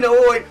 Latrine o,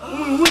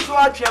 wu so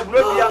atwe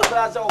bro bia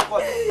kra sa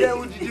okọ. E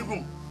wu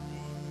didigum.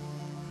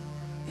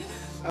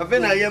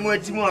 Avena yemu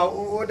atimu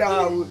o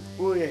da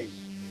o ye.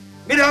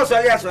 Mi da so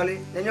ya so le,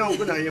 nya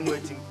onku na yemu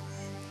atimu.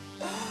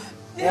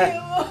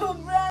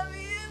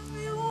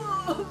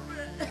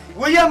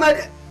 We are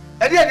mad.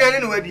 I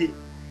didn't know where.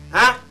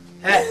 Huh?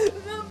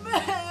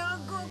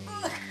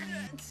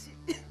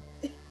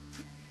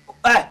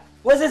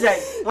 What's this?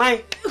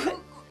 Why?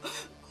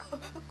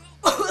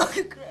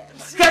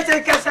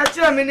 Catch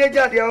a minute,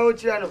 the old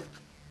channel.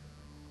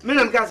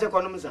 Minam Casa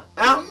Economisa.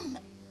 Huh?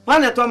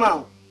 One at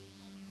Tomau.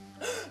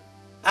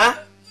 Huh?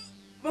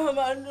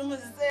 Mamma,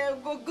 say,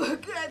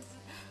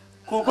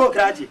 Coco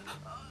Cratty.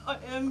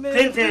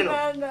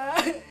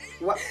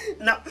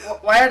 Now,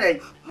 why are they?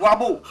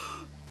 Wabu.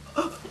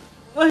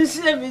 What is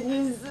it?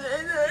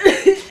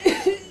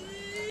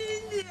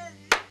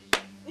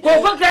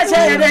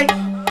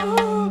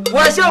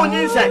 What's your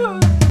inside?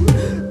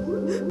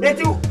 Let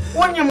you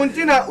One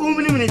Yamuntina,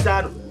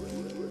 Uminitano.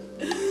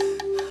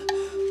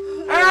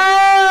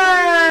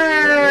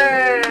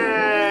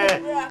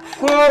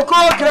 Coco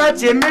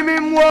Cratch, Mimi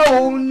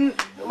Moon,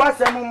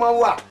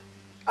 Massamumawa.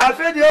 I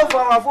fed the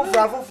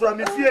offer from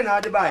the fear now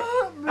to buy.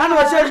 I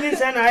know said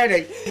this and I had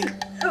it.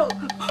 Oh,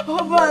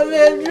 my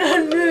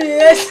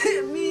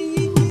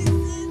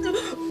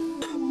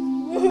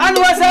and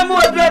was some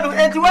more drug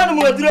and one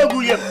more drug,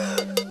 William.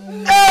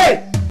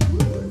 Hey!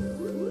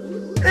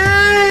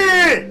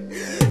 Hey!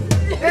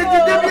 It's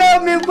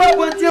me,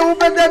 what you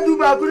better do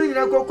by putting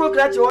a cocoa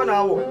clutch 1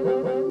 hour.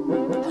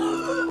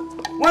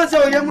 Once I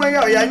am my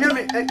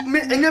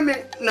enemy,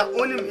 not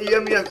only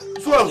young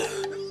swamp.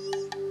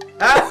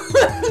 A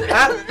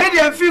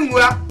film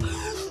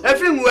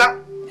work.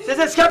 There's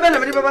a scabin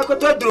of the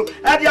Bacoto,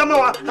 at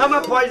Yamaha, I'm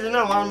a poison,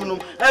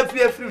 I'm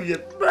free.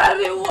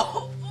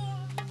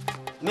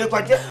 Me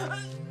kwate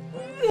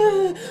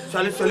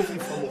Swale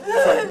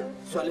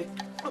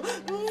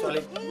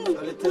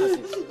tenasi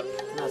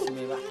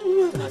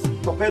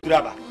Papa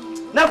Draba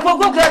na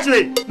koko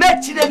graduate me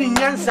chide ni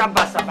nyansa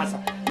basa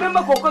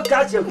member koko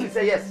graduate who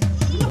say yes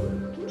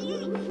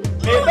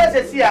me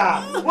bese si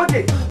a what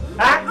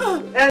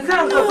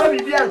enza ko fa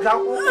bibi anka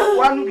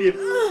wanu bi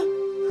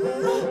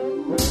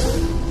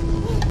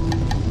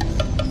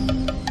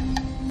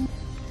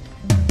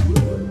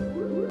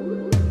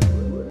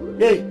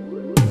hey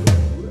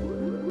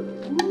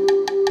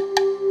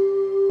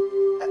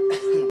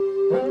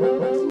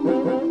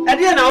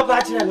Adia na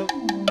party na no.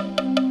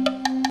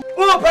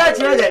 Who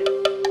party na there?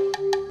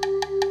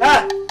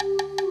 Ah.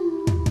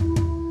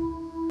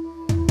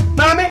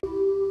 Mommy.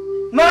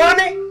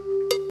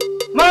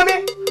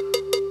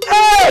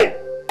 Hey!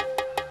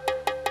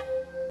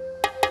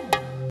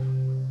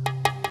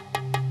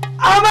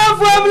 I'm a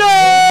family.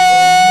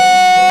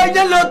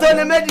 You lot on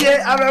the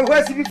media. I'm a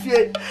West Fifty.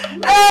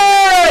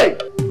 Hey!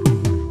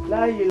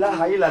 La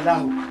ilaha illallah.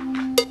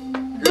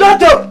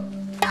 Lotto.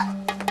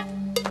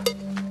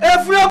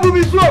 Efru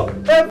bubi so,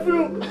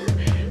 efru.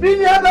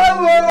 Bini aba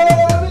wo,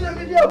 bini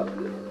video.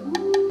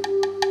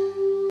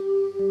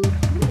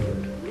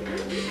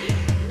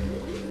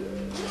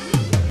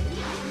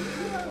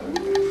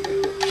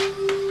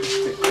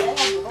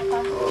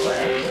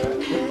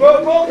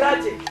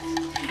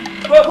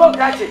 Go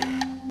catch it.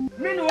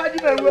 Mini waji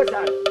be wo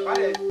san.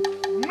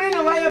 Mini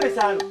waya be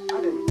san.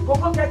 Go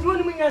catch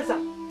woni mi nyansa.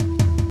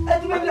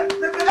 Eti be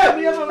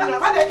mi ya mama na.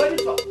 Bani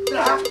so.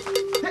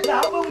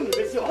 La obo mi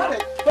be si o.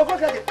 Go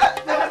catch it.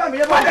 Na mi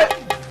ya mama.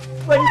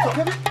 Bani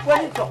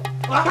so.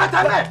 Akata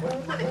me.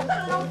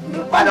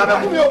 Bana be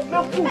kumyo.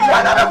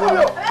 Bana be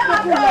kumyo.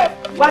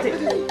 Bati.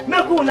 Me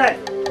ku nai.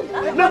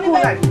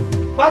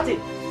 Bati.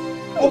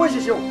 Obo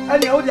shisho.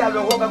 Ani o di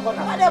alo ho be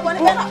kona.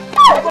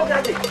 Go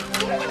catch it.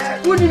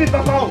 Who me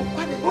papa?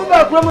 Who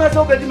ba promise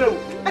o be di mewu?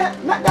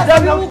 Da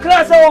me u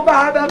class o ba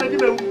ha ba be di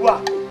mewu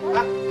wa.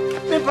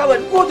 Me pa we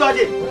who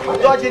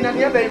dodge na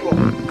ne be go.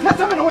 Na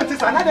so me no want to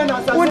na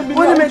na so.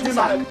 Who me ti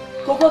sa?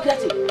 Koko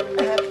catch it.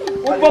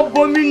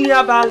 Obo mi ni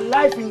about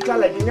life in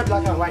color, in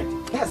black and white.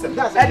 That's it.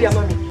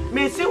 Mommy.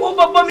 Me see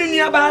obo mi ni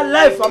about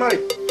life for me.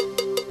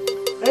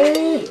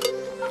 Eh.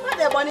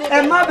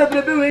 E ma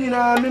bebe we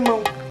nyina me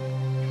mo.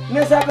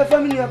 Me say pe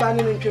family about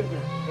ni ntwepra.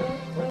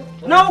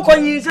 Na wo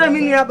konyi say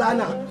mi ni about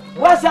na.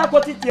 Wa say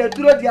akoti ti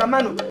aduro di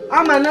amano.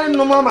 Ama na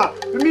no mama,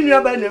 mi ni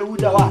about na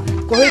ewuda ho.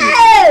 Ko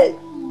he.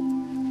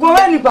 Ko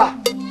he ni ba.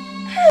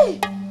 Hey.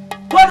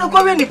 Ko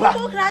he ni ba.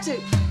 Ko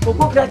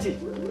krati.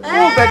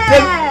 Who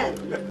bedem?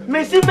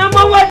 Me see me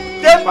mo what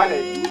dem.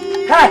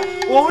 Hey,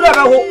 wo wura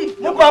ba ho.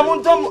 Mo ba mo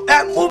ntom,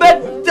 mo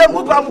bedem,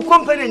 mo ba mo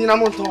company nyina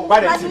mo ntom.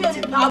 Ba dem.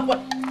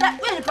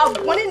 We pa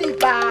boni ni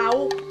ba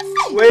o.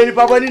 We ni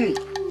pa boni ni.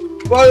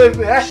 We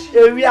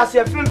are a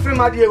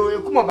film idea,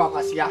 we come about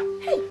Pasia.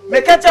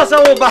 Make a chance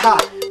over her,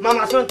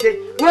 Mama Asante,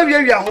 where we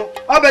are home,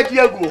 I'll bet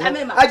you go. I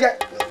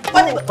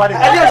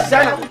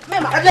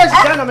just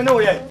Shannon, no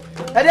yet.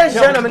 I just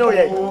Shannon, no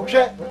yet.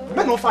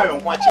 Men no fire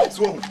on watch it.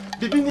 So,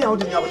 be me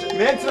out in your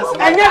men's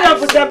and yet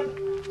for them.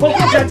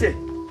 Pocket,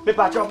 me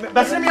patch,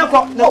 Basimia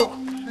Cock, no,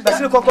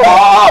 Basimia Cock.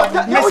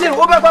 You see,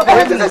 over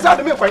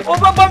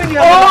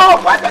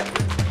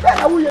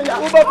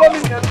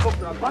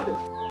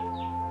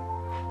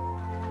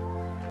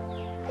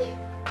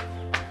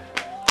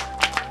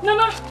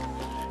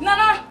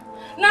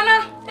Nana,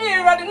 hey,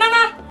 ready,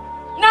 Nana,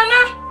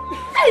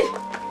 hey,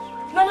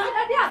 Nana,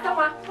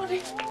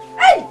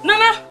 hey,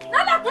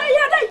 Nana, play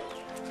your day.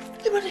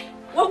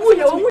 What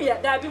will you,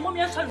 Daddy, Mommy,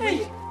 and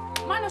Sunday?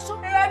 Mana so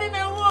ready, no,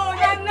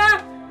 Nana, Nana,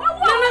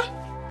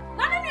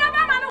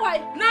 away,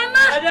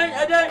 Nana, I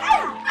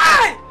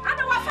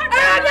don't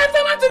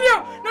want to be,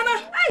 Nana,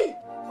 hey,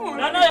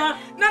 Nana,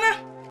 Nana,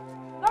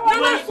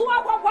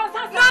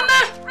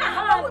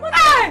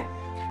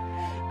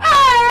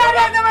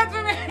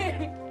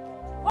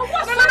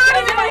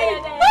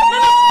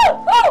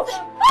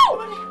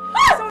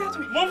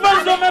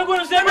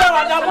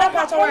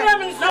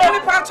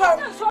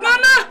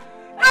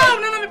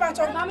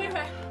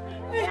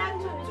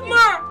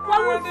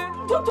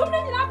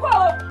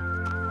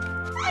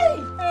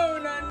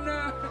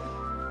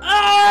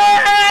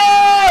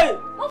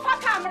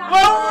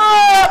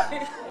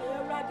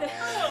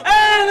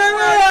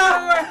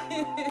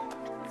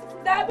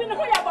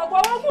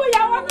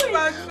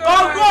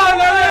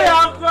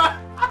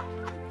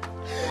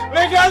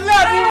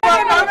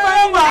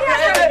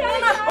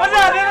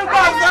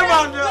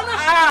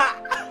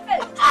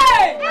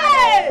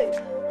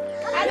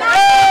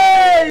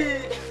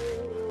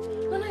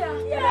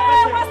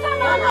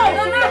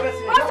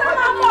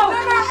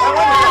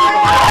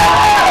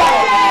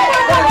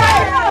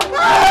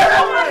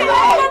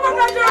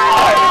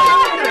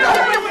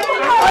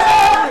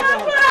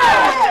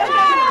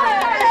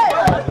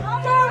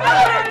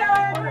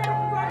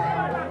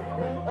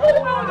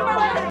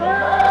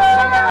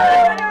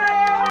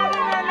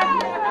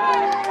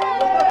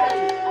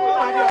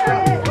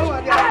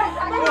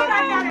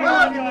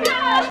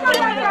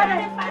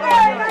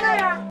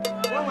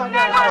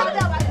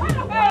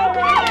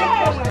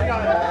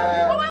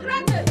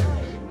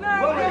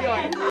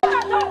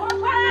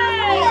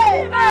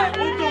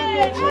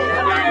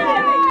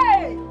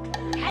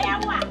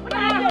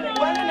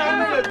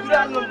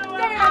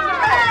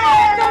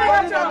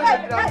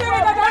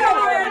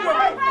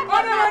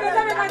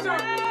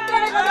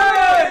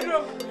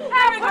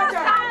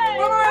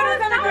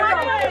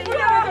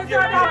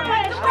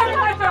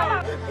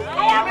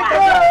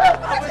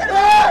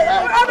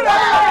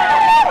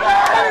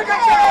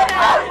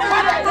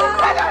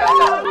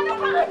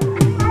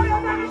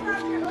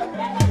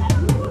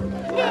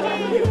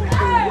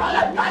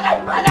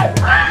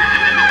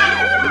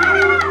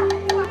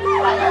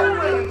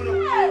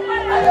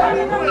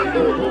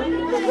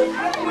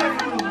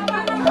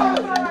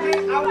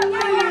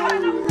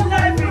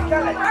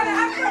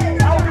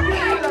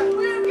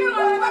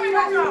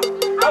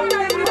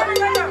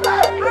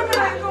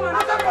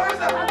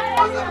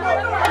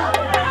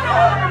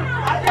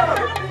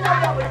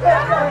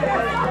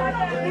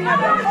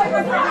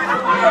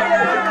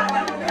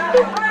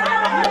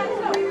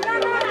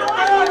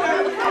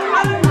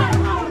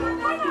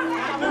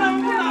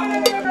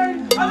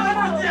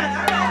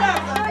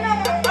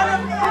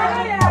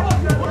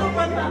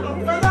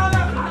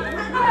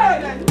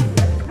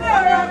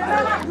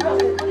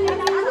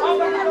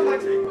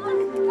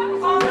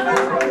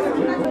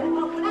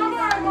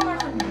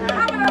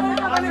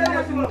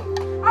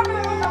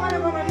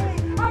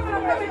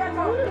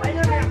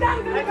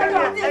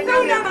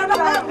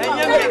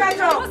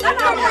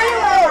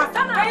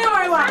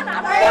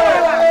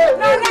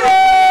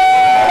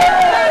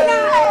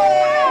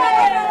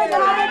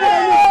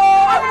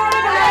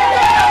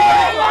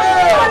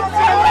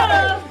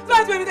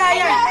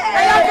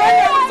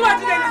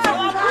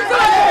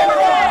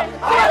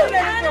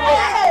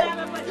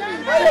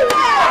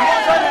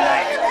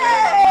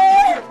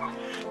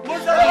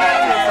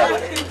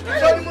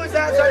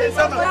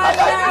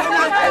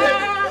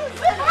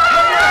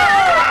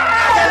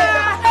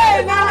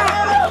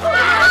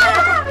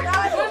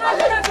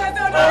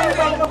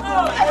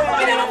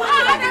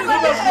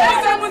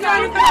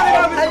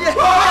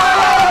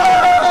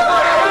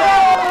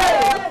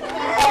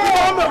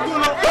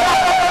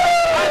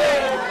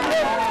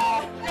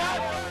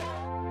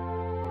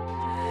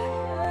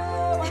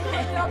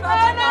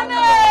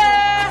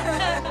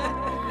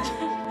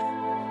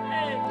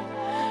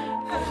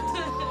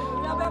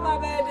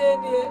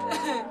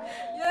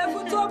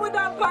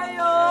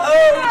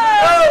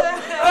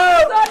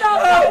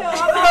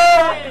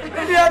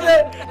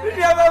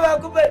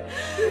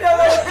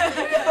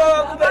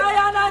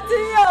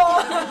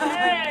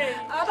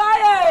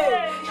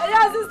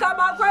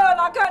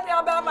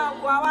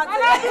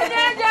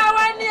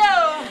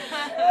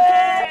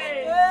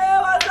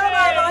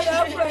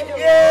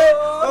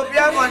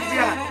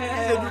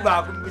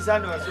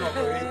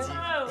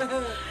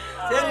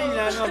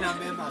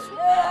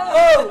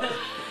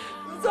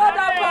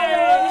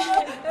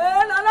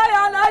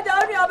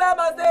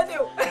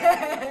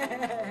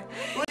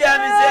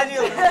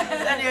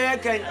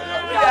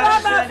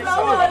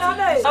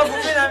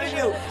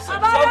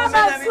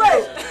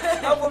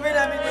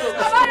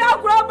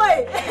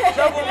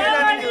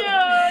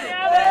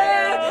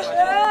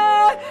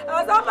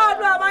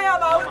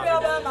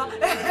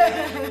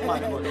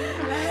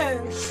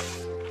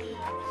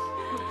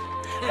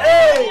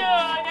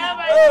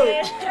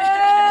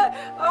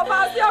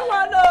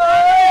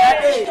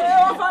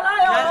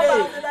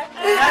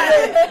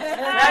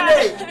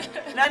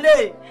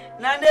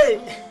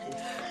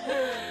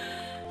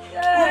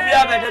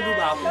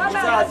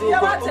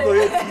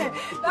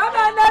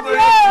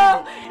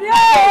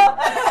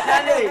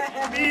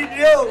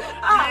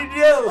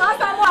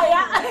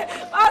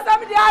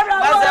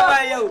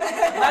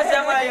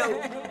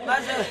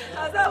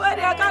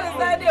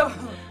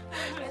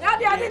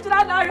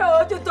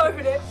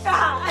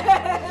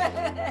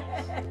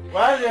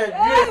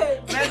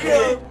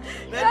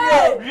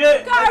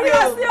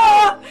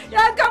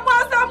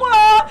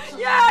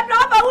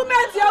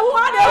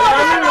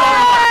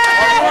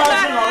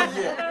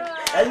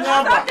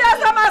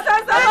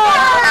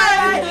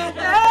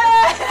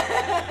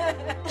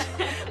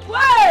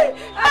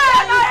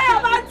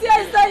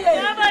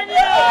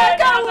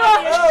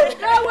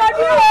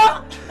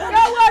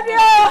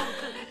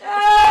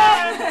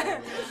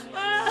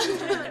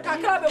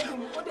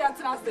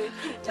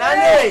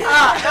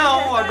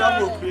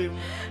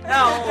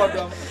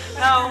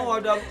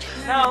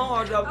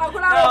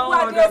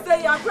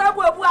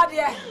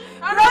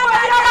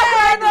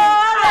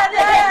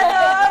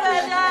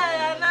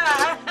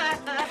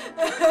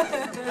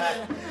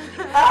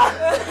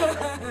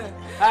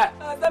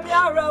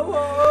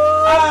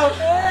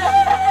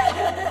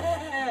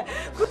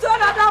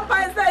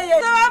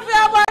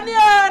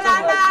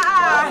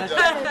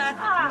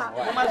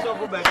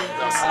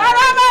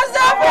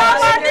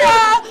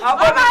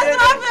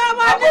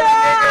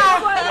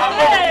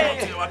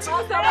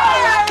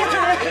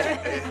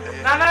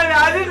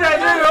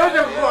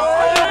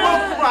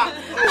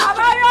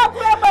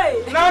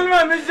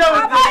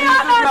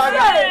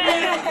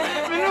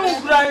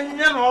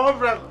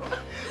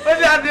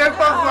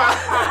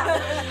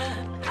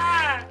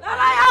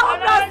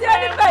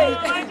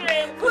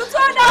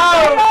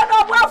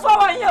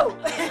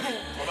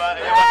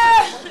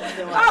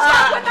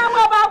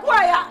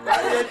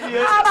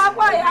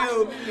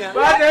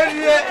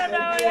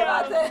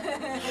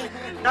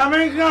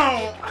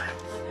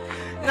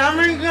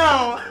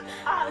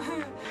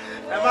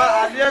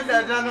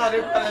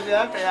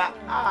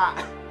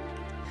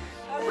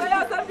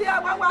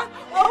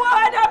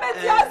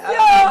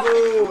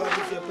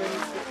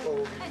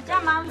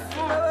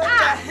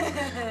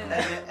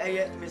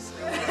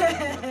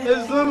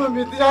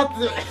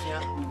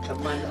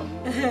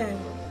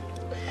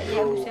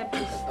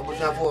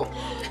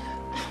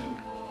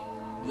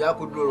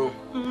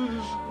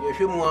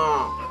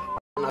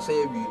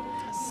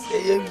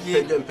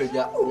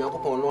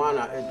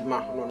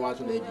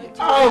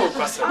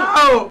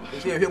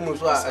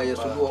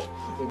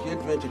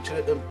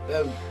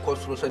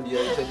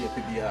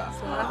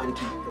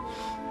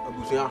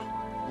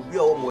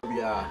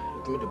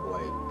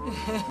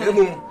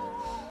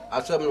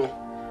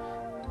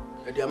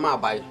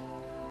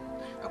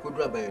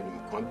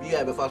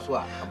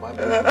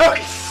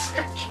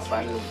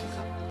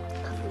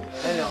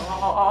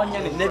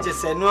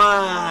 Say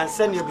no,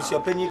 send your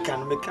bishop penny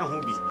can make a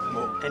hobby.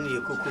 And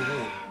you cook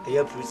a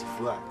year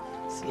crucifix.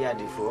 See, I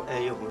did for a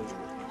year.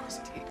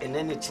 And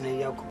then it's a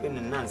year cooking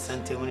and non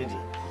Santa Unity.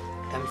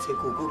 I'm say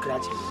cuckoo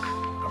catching.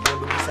 I'm going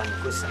to be some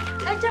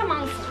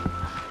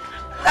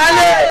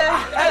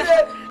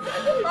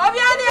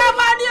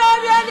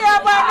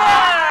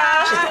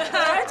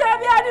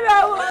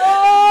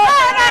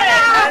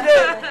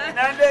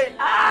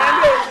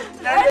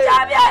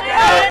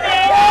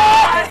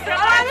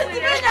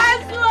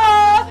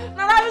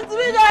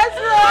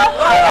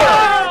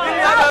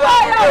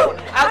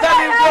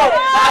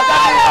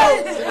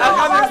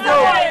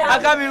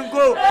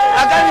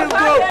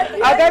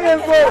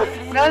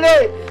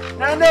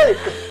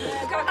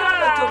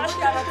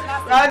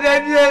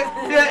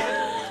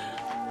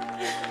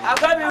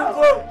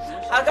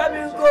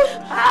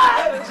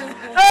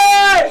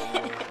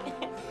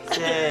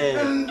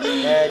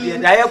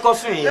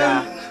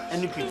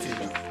any pity,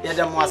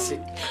 Yadamwasi,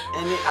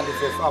 any other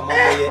farm,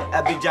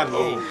 Abijam,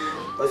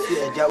 or see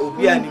a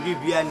Jaubi and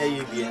Bibi and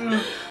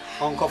Akan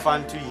Uncle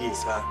Fan 2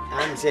 years,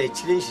 and say,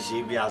 Chile,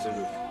 she be as a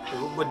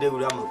but they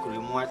would have a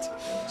what?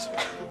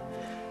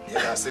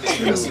 Yes,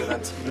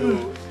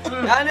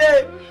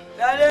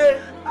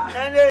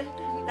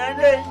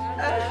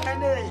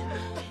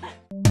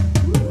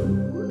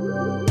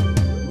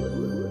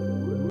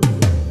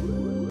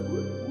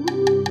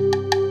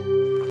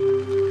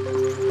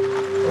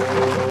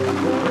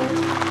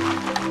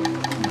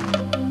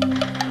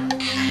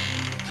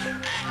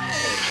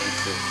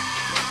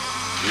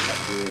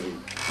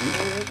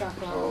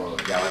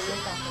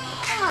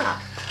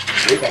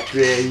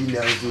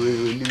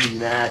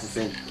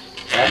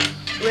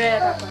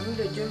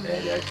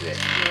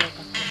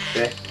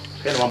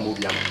 one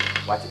movie,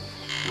 what?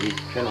 We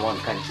can one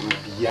country,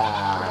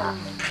 yeah.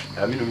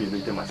 I mean, you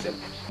need to myself.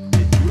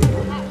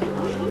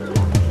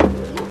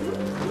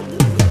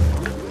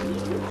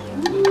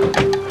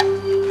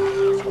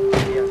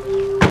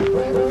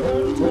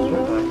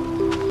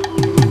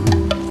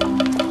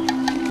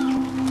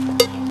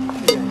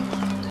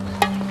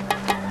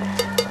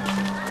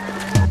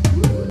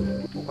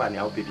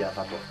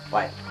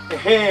 Why?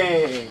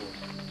 Hey!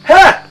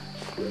 Ha!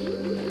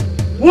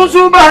 Who's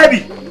so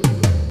baby?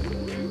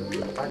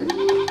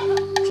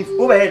 Chief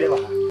overhead.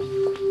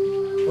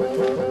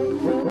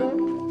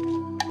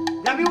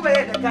 Now,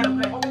 overhead, the kind of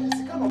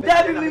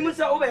play. We must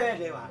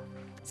overhead.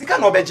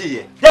 Sikan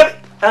obeji.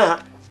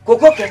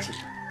 Coco catch it.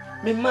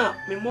 Me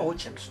more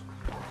chips.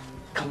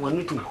 Come on,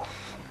 you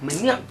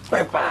me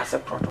pass a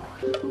proto.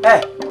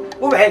 Eh,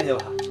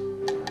 overhead.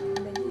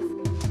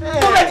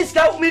 This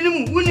guy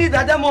minimum, we need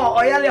that demo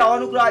or yellow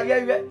on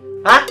the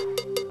huh?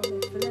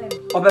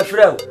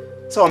 Obefrel.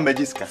 So,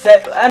 Magiska.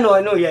 Say, I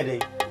know,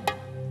 yet.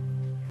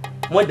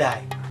 More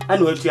die. I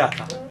know it's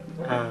Yaka.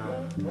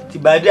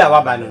 Tibadia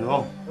Waban,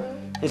 no.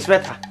 It's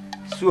better.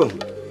 Soon.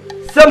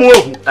 Some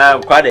woman,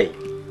 Quade.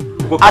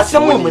 As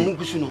some woman,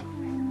 you know.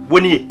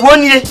 1 year.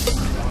 1 year.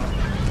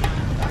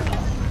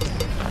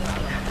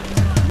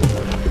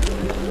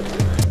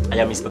 I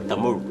am Inspector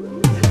Moore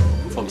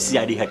from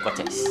CID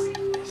headquarters.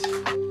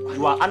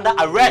 You are under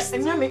arrest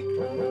of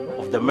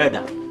the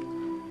murder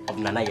of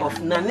Nanaya. Of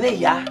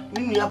Nanaya?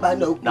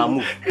 Now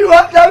move. You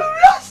are the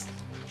arrest.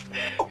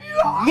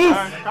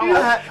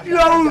 You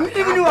are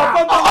even you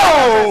are.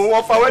 Oh,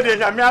 offer where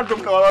they are me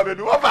adom na wa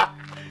bedu offer.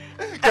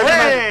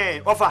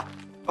 Hey, offer.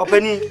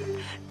 Openi.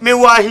 Me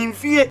wa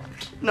himfie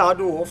na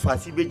do offer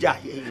si beja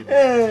ye.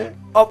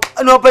 No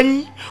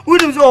openi.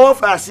 Wouldn't so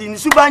offer si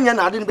subanya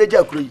na ade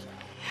beja kuro yi.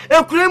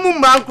 Ekure mu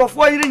ma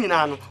nkofo yire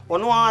nyina no.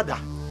 Ono ada.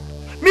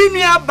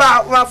 Mini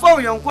aba wa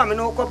fa yonko ame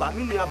no koba.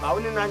 Mini aba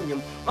woni na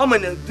nyem. Ama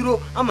na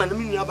duro, ama na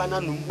mini aba na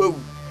no mbawu.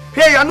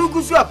 Hey, ya no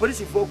gusu a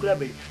police for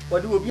club.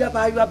 Wodi obi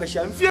aba yu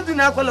abehia. Mfie tu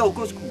na akola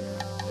o school.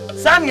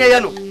 San ye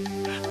no.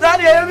 San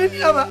ye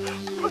mini aba.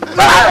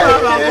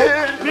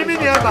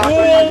 Mimi aba.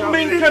 Oh,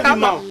 min ka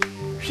ma.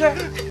 Hwe.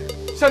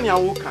 Sani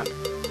awo kan.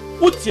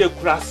 Uti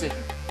Akurase.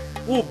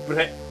 Wo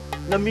bre.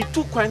 Na mi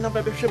tu kwan na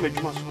bebe hwe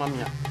madwuma so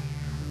mamia.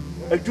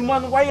 Adwuma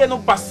no waye no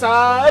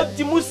basa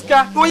di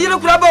muska. O yire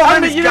kura ba o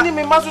me yire ni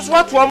me maso so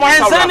ato am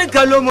asa. Ensani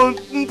kalomo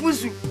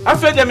mpusu.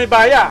 Afa de me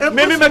ba ya.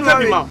 Me meka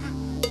bi ma.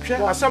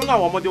 Hwe asam na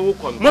wo mo de wo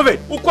kɔ no. Move.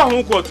 Wo kɔ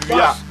ho ko to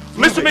ya.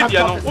 Me so me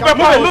dia no. Wo be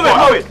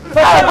move. Si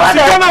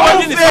kama wa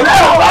ni si. Wo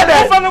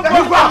fa no ko.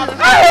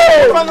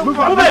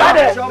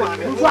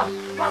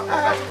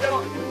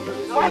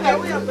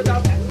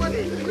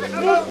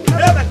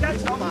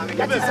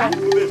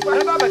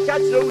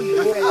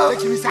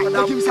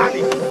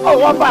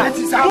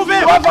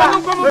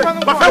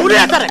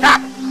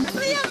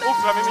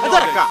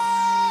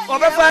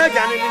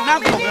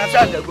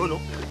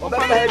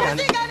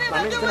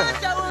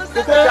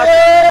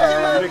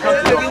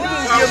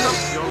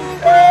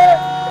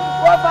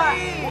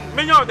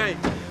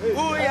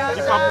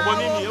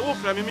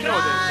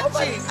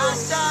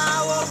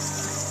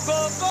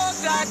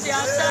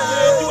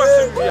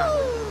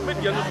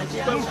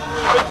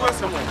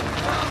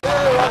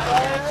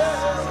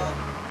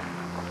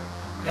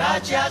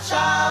 Gracias,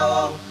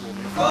 ciao.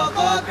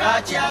 Coco,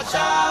 gracias,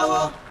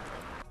 ciao.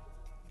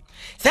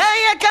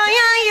 Say a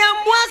kaya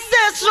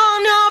mwase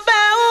sonyo be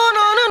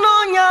uno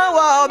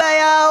nyawa be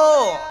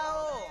yao.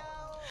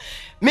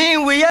 Mi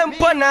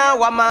wiyempona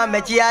wama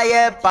mechia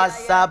ye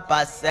pasa.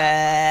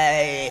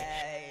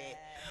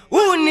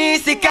 Uni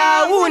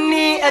sika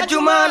uni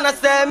ejuma na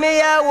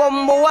semia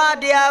wombo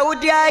wadia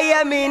udia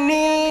ye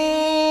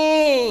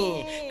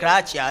mini.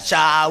 Gracias,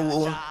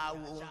 ciao.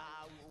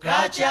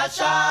 Gracias,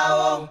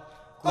 ciao.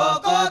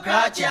 Coco,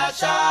 gracias,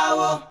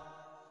 ciao.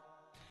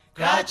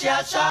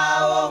 Gracias,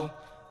 ciao.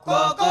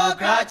 Coco,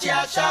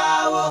 gracias,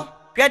 ciao.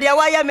 Credia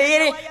waya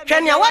miri,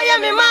 crenia waya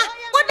mima.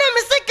 Wode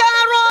misika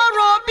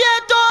ro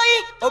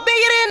bietoi.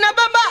 Obiri na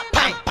baba.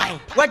 Pai.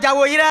 Waja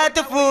wo ira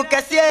tufu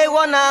kasie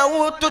wona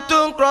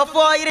ututun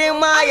krofo iri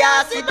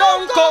maya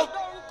sidonko.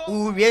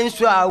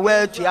 Uwiensu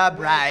awe to your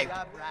bribe.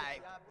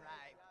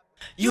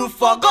 You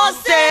forgot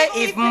say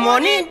if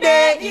money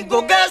there, you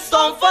go get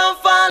some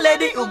fun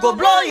lady, you go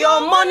blow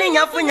your money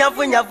nyafu.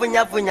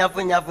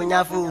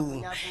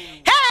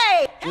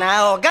 Hey,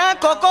 now Oga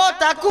Koko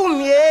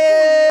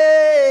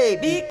takumye,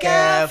 be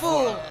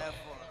careful.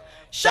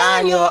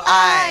 Shine your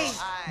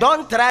eyes,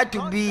 don't try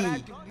to be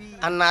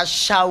an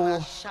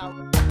ashawo.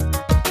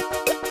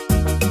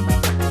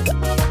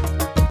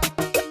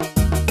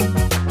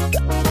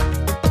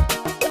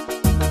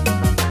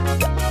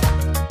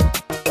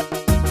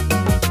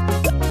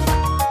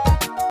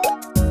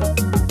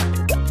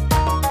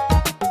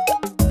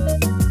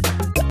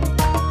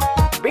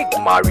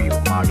 Mario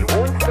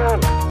won't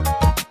stand.